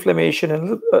bit of inflammation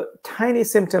and tiny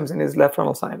symptoms in his left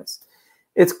frontal sinus.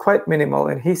 It's quite minimal.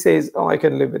 And he says, oh, I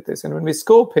can live with this. And when we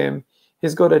scope him,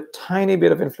 he's got a tiny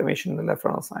bit of inflammation in the left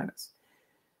frontal sinus.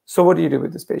 So what do you do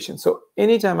with this patient? So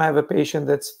anytime I have a patient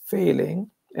that's failing,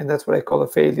 and that's what I call a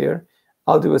failure,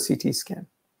 I'll do a CT scan.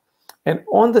 And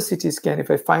on the CT scan,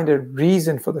 if I find a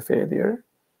reason for the failure,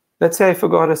 let's say I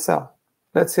forgot a cell.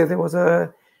 Let's say there was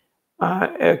a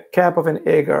cap of an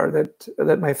agar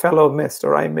that my fellow missed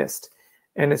or I missed,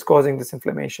 and it's causing this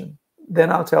inflammation.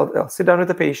 Then I'll sit down with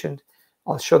the patient.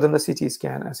 I'll show them the CT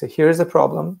scan. I say, here's the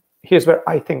problem. Here's where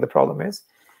I think the problem is.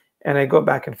 And I go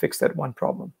back and fix that one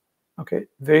problem. Okay,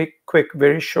 very quick,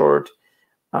 very short.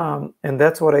 And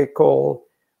that's what I call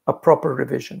a proper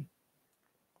revision.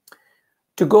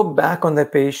 To go back on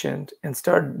that patient and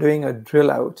start doing a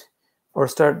drill out or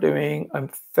start doing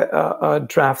a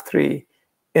draft 3,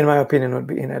 in my opinion, would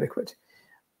be inadequate.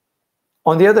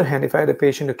 On the other hand, if I had a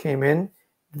patient who came in,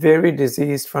 very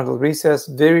diseased frontal recess,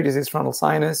 very diseased frontal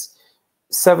sinus,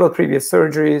 several previous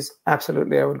surgeries,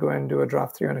 absolutely, I would go and do a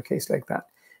draft 3 on a case like that.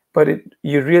 But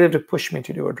you really have to push me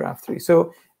to do a draft 3.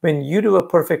 So when you do a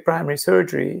perfect primary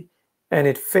surgery and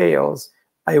it fails,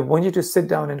 I want you to sit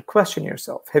down and question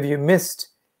yourself. Have you missed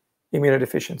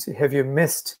immunodeficiency? Have you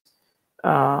missed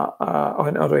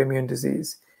an autoimmune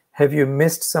disease? Have you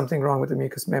missed something wrong with the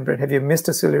mucous membrane? Have you missed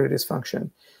a ciliary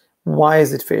dysfunction? Why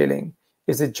is it failing?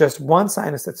 Is it just one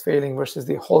sinus that's failing versus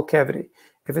the whole cavity?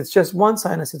 If it's just one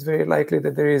sinus, it's very likely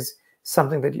that there is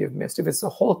something that you've missed. If it's the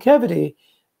whole cavity,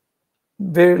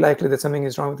 very likely that something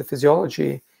is wrong with the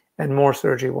physiology and more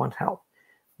surgery won't help.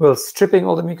 Will stripping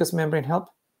all the mucous membrane help?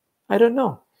 I don't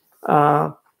know.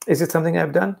 Is it something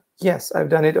I've done? Yes, I've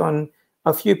done it on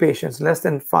a few patients, less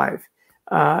than 5.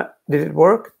 Did it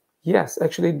work? Yes,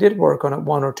 actually it did work on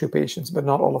 1 or 2 patients, but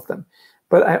not all of them.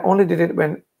 But I only did it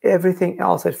when everything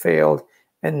else had failed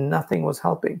and nothing was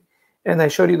helping. And I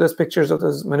showed you those pictures of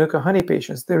those Manuka honey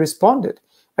patients. They responded.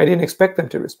 I didn't expect them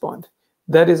to respond.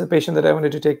 That is a patient that I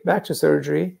wanted to take back to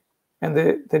surgery, and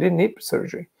they didn't need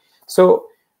surgery. So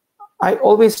I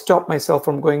always stop myself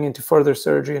from going into further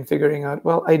surgery and figuring out,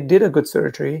 well, I did a good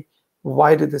surgery.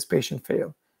 Why did this patient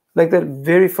fail? Like that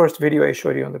very first video I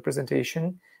showed you on the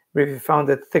presentation, where we found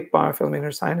that thick biofilm in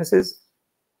her sinuses.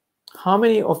 How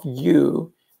many of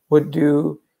you would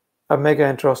do a mega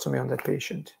enterostomy on that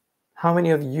patient? How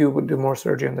many of you would do more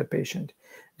surgery on that patient?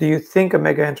 Do you think a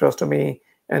mega enterostomy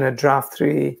and a draft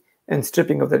 3 and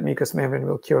stripping of that mucous membrane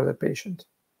will cure that patient?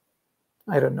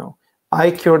 I don't know.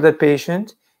 I cured that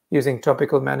patient using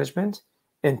topical management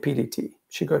and PDT.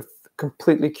 She got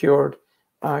completely cured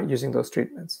using those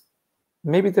treatments.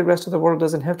 Maybe the rest of the world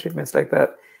doesn't have treatments like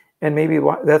that, and maybe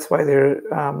that's why they're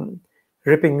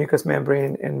ripping mucous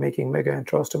membrane and making mega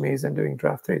enterostomies and doing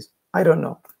draft 3s. I don't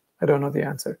know. I don't know the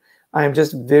answer. I am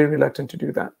just very reluctant to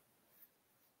do that.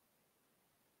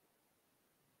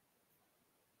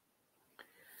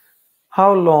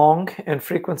 How long and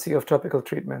frequency of topical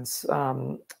treatments?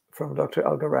 From Dr.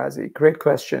 Al-Garazi. Great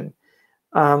question.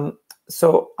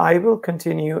 So I will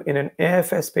continue in an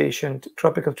AFS patient,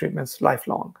 topical treatments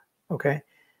lifelong, okay?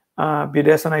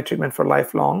 Budesonide treatment for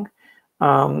lifelong.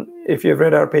 If you've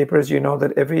read our papers, you know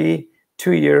that every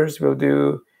 2 years we'll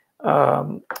do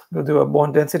a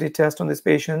bone density test on these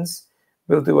patients.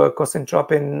 We'll do a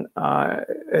cosintropin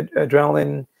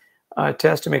adrenaline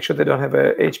test to make sure they don't have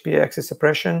a HPA axis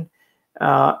suppression.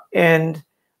 And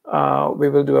we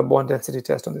will do a bone density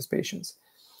test on these patients.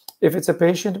 If it's a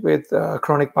patient with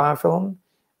chronic biofilm,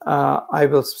 I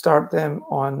will start them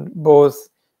on both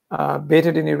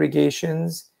betadine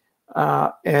irrigations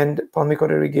and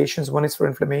pulmicort irrigations. One is for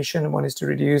inflammation, one is to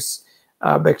reduce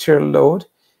bacterial load.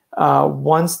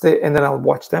 And then I'll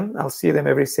watch them. I'll see them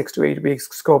every 6 to 8 weeks,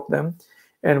 scope them.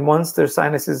 And once their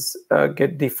sinuses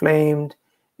get deflamed,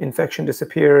 infection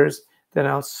disappears, then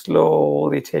I'll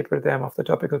slowly taper them off the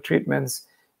topical treatments.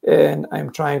 And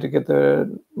I'm trying to get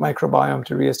the microbiome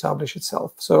to reestablish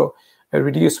itself. So I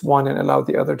reduce one and allow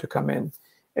the other to come in.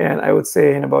 And I would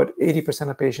say in about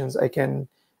 80% of patients, I can,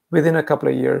 within a couple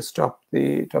of years, stop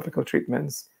the topical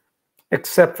treatments,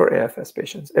 except for AFS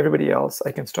patients. Everybody else,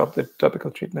 I can stop the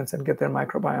topical treatments and get their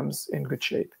microbiomes in good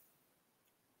shape.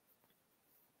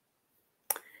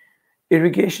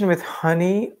 Irrigation with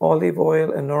honey, olive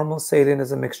oil, and normal saline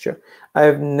as a mixture. I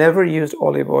have never used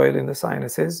olive oil in the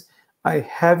sinuses. I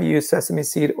have used sesame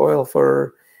seed oil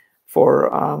for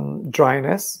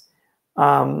dryness.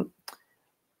 Oil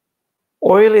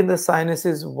in the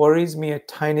sinuses worries me a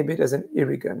tiny bit as an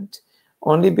irrigant,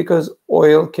 only because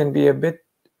oil can be a bit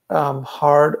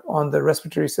hard on the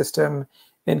respiratory system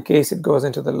in case it goes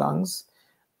into the lungs.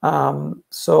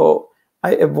 So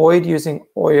I avoid using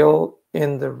oil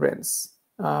in the rinse,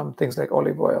 things like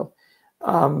olive oil.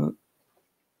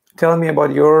 Tell me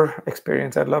about your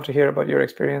experience. I'd love to hear about your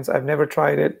experience. I've never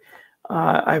tried it.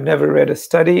 I've never read a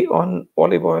study on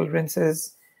olive oil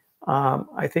rinses.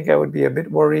 I think I would be a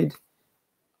bit worried.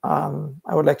 I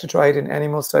would like to try it in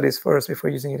animal studies first before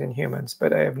using it in humans,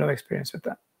 but I have no experience with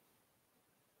that.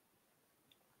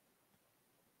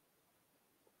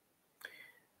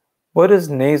 What does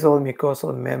nasal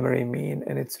mucosal memory mean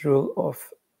and its rule of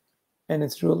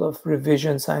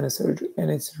revision sinus surgery?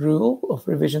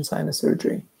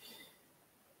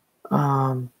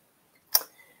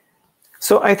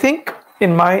 So I think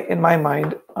in my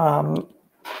mind,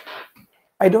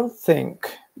 I don't think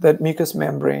that mucous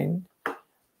membrane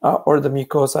or the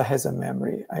mucosa has a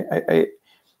memory.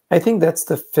 I think that's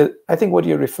I think what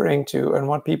you're referring to and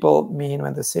what people mean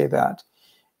when they say that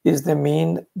is they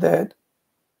mean that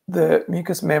the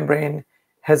mucous membrane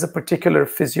has a particular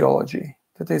physiology,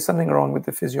 that there's something wrong with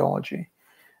the physiology.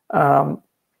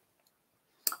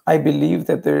 I believe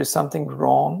that there is something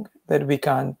wrong that we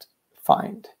can't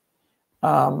find.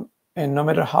 And no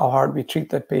matter how hard we treat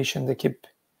that patient, they keep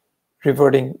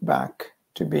reverting back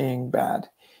to being bad.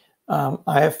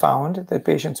 I have found that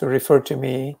patients who refer to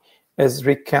me as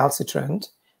recalcitrant,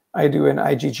 I do an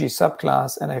IgG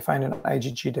subclass and I find an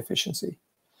IgG deficiency.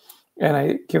 And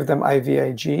I give them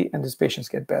IVIG and these patients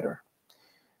get better.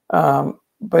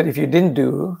 But if you didn't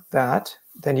do that,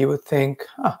 then you would think,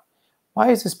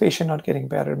 why is this patient not getting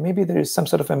better? Maybe there is some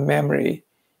sort of a memory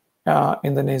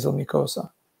in the nasal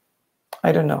mucosa.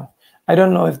 I don't know. I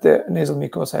don't know if the nasal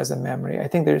mucosa has a memory. I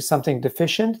think there is something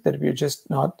deficient that we're just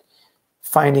not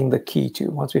finding the key to.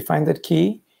 Once we find that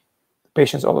key,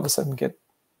 patients all of a sudden get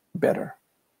better.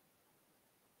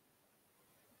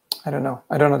 I don't know.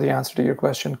 I don't know the answer to your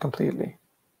question completely.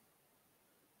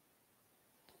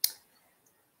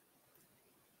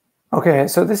 Okay,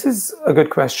 so this is a good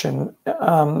question.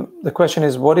 The question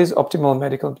is, what is optimal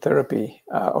medical therapy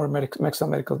or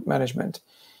maximum medical management,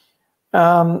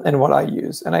 and what I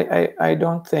use? And I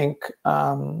don't think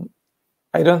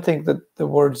that the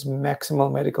words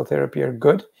maximal medical therapy are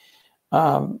good,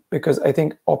 because I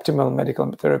think optimal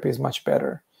medical therapy is much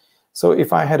better. So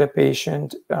if I had a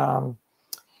patient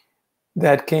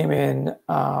that came in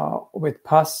with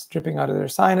pus dripping out of their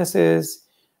sinuses,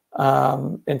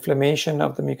 inflammation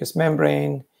of the mucous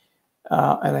membrane,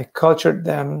 and I cultured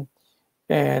them,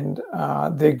 and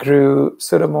they grew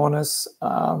Pseudomonas,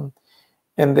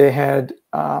 and they had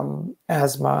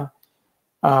asthma,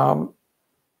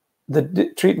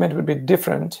 the treatment would be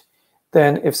different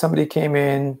than if somebody came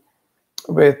in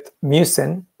with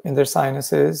mucin in their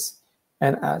sinuses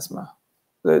and asthma.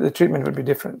 The treatment would be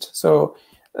different. So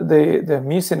the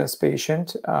mucinous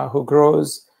patient who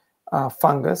grows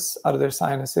fungus out of their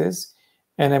sinuses,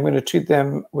 and I'm going to treat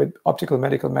them with optical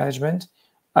medical management,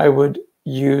 I would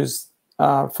use,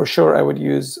 for sure, I would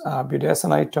use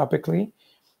budesonide topically.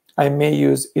 I may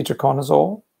use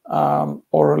itraconazole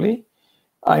orally.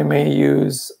 I may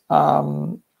use,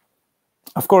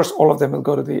 of course, all of them will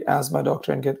go to the asthma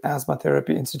doctor and get asthma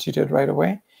therapy instituted right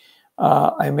away.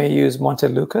 I may use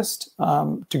montelukast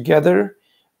together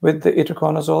with the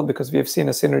itraconazole because we have seen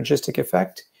a synergistic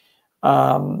effect.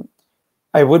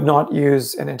 I would not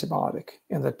use an antibiotic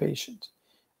in that patient.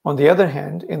 On the other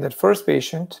hand, in that first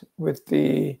patient with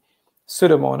the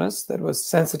Pseudomonas that was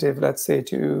sensitive, let's say,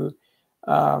 to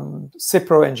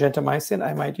Cipro and gentamicin,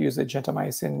 I might use a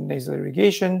gentamicin nasal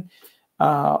irrigation,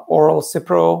 oral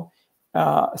Cipro,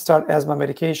 start asthma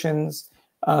medications,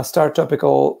 start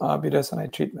topical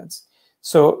budesonide treatments.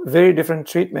 So very different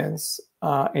treatments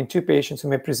in two patients who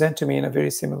may present to me in a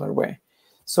very similar way.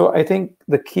 So I think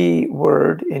the key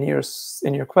word in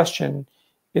your question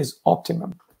is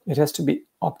optimum. It has to be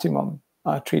optimum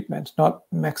treatment, not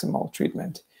maximal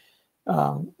treatment.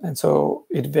 And so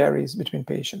it varies between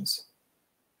patients.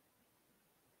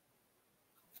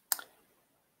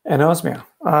 Anosmia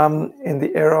in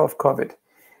the era of COVID.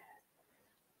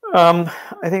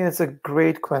 I think that's a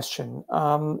great question.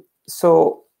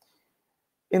 So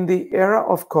in the era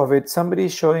of COVID, somebody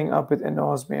showing up with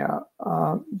anosmia,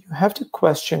 you have to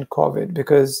question COVID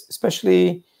because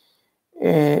especially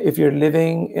if you're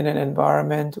living in an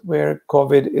environment where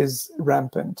COVID is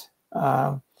rampant.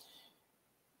 I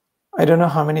don't know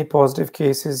how many positive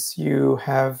cases you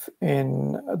have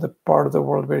in the part of the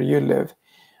world where you live.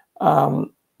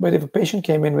 But if a patient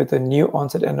came in with a new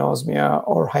onset anosmia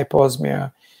or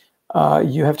hyposmia,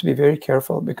 you have to be very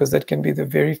careful because that can be the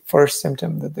very first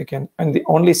symptom that they can, and the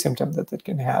only symptom that they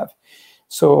can have.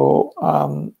 So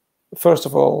first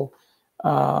of all,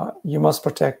 you must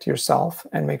protect yourself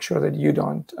and make sure that you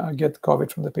don't get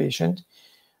COVID from the patient.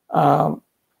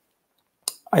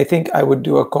 I think I would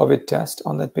do a COVID test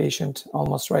on that patient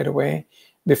almost right away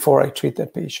before I treat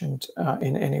that patient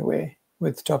in any way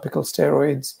with topical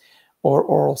steroids or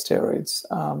oral steroids,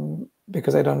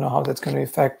 because I don't know how that's going to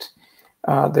affect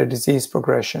their disease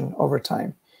progression over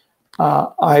time.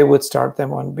 I would start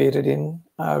them on betadine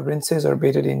rinses or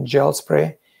betadine gel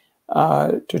spray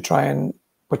to try and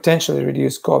potentially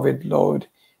reduce COVID load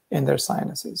in their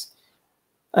sinuses.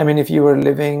 I mean, if you were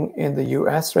living in the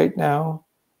US right now,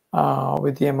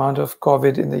 with the amount of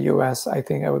COVID in the US, I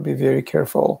think I would be very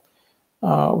careful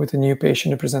with a new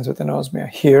patient who presents with anosmia.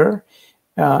 Here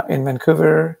in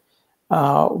Vancouver,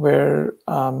 where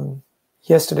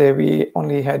yesterday we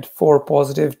only had 4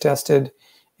 positive tested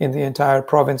in the entire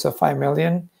province of 5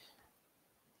 million.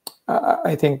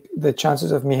 I think the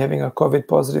chances of me having a COVID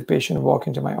positive patient walk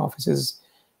into my office is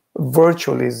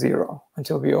virtually zero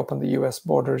until we open the US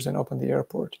borders and open the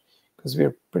airport, because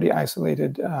we're pretty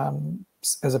isolated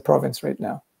as a province right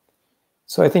now.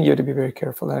 So I think you have to be very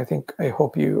careful. And I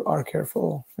hope you are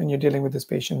careful when you're dealing with these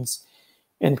patients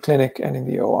in clinic and in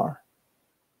the OR.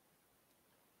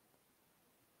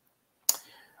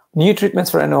 New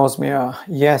treatments for anosmia.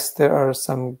 Yes, there are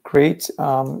some great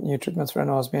new treatments for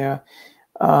anosmia.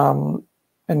 And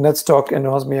let's talk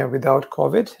anosmia without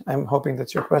COVID. I'm hoping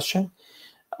that's your question.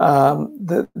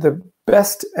 The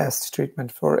best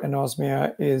treatment for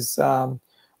anosmia is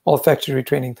olfactory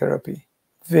retraining therapy.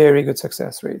 Very good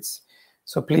success rates.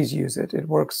 So please use it. It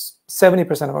works.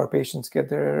 70% of our patients get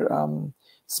their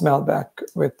smell back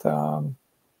with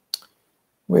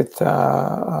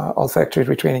olfactory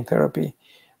retraining therapy.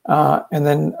 And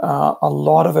then a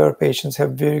lot of our patients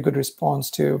have very good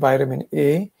response to vitamin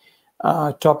A,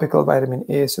 topical vitamin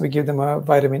A. So we give them a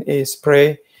vitamin A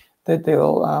spray that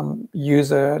they'll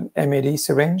use an MAD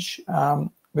syringe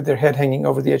with their head hanging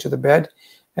over the edge of the bed,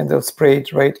 and they'll spray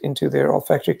it right into their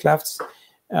olfactory clefts.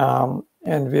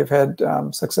 And we've had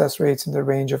success rates in the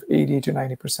range of 80 to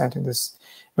 90% in this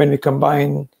when we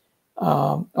combine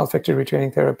olfactory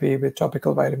retraining therapy with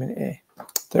topical vitamin A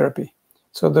therapy.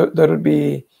 So that would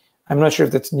be, I'm not sure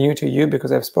if that's new to you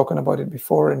because I've spoken about it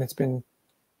before and it's been,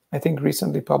 I think,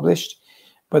 recently published,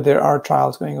 but there are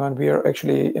trials going on. We are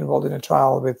actually involved in a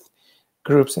trial with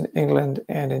groups in England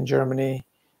and in Germany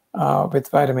with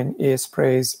vitamin A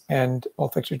sprays and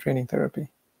olfactory training therapy.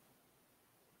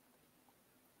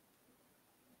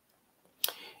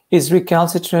 Is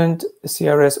recalcitrant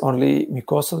CRS only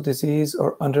mucosal disease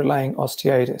or underlying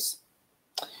osteitis?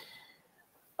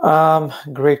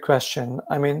 Great question.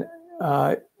 I mean,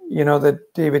 you know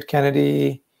that David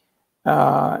Kennedy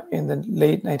in the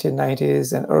late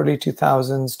 1990s and early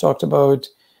 2000s talked about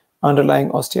underlying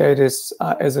osteitis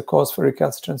as a cause for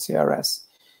recalcitrant CRS.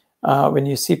 When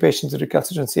you see patients with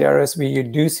recalcitrant CRS, you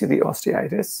do see the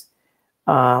osteitis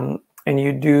and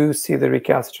you do see the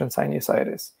recalcitrant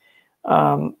sinusitis.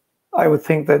 I would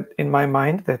think that in my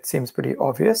mind, that seems pretty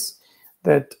obvious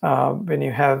that when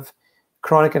you have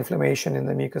chronic inflammation in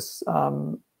the mucous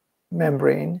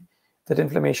membrane, that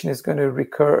inflammation is going to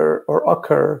recur or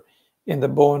occur in the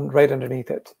bone right underneath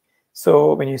it.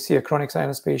 So when you see a chronic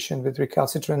sinus patient with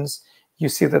recalcitrance, you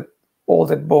see that all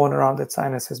that bone around that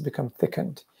sinus has become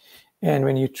thickened. And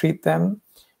when you treat them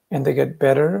and they get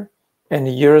better, and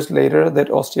years later, that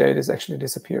osteitis actually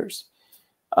disappears.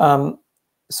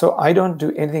 So I don't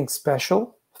do anything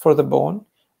special for the bone.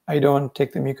 I don't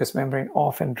take the mucous membrane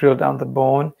off and drill down the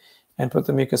bone and put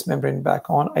the mucous membrane back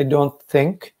on. I don't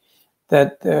think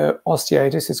that the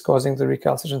osteitis is causing the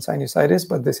recalcitrant sinusitis,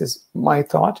 but this is my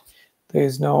thought. There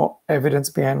is no evidence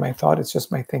behind my thought. It's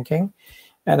just my thinking.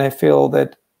 And I feel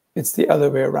that it's the other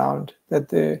way around, that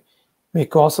the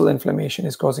mucosal inflammation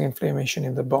is causing inflammation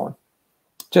in the bone.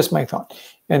 Just my thought.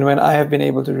 And when I have been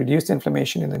able to reduce the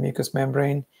inflammation in the mucous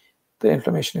membrane, the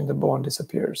inflammation in the bone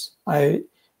disappears. I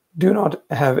do not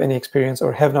have any experience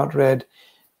or have not read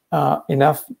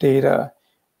enough data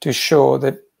to show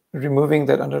that removing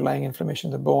that underlying inflammation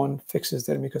in the bone fixes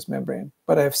their mucous membrane,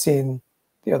 but I've seen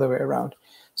the other way around.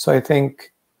 So I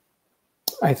think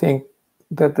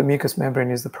that the mucous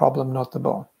membrane is the problem, not the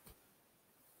bone.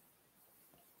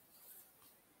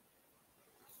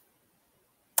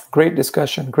 Great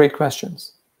discussion, great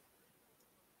questions.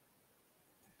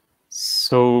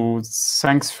 So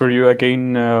thanks for you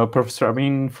again, Professor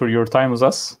Amin, for your time with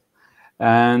us.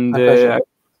 And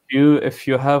if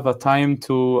you have a time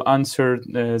to answer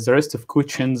the rest of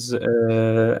questions on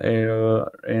the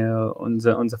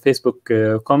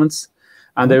Facebook comments,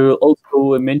 and I will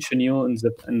also mention you in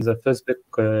the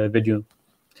Facebook video.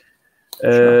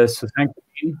 Sure. So thank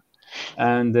you,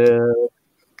 and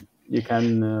you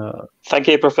can. Thank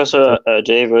you, Professor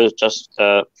Javer, just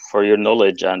for your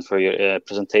knowledge and for your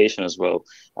presentation as well.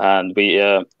 And we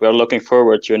are looking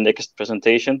forward to your next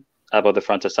presentation about the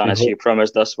frontal sinus you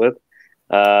promised us with.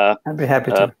 I'd be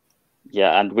happy to.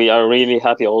 Yeah, and we are really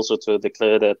happy also to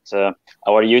declare that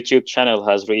our YouTube channel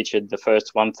has reached the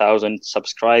first 1,000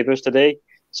 subscribers today.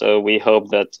 So we hope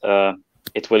that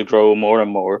it will grow more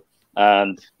and more,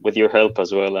 and with your help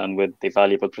as well, and with the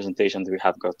valuable presentations we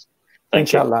have got.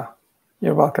 Thank you. Inshallah.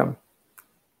 You're welcome.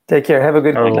 Take care. Have a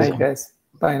good night, guys.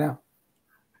 Bye now.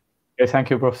 Okay, thank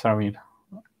you, Professor Amin.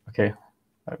 Okay,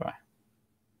 bye-bye.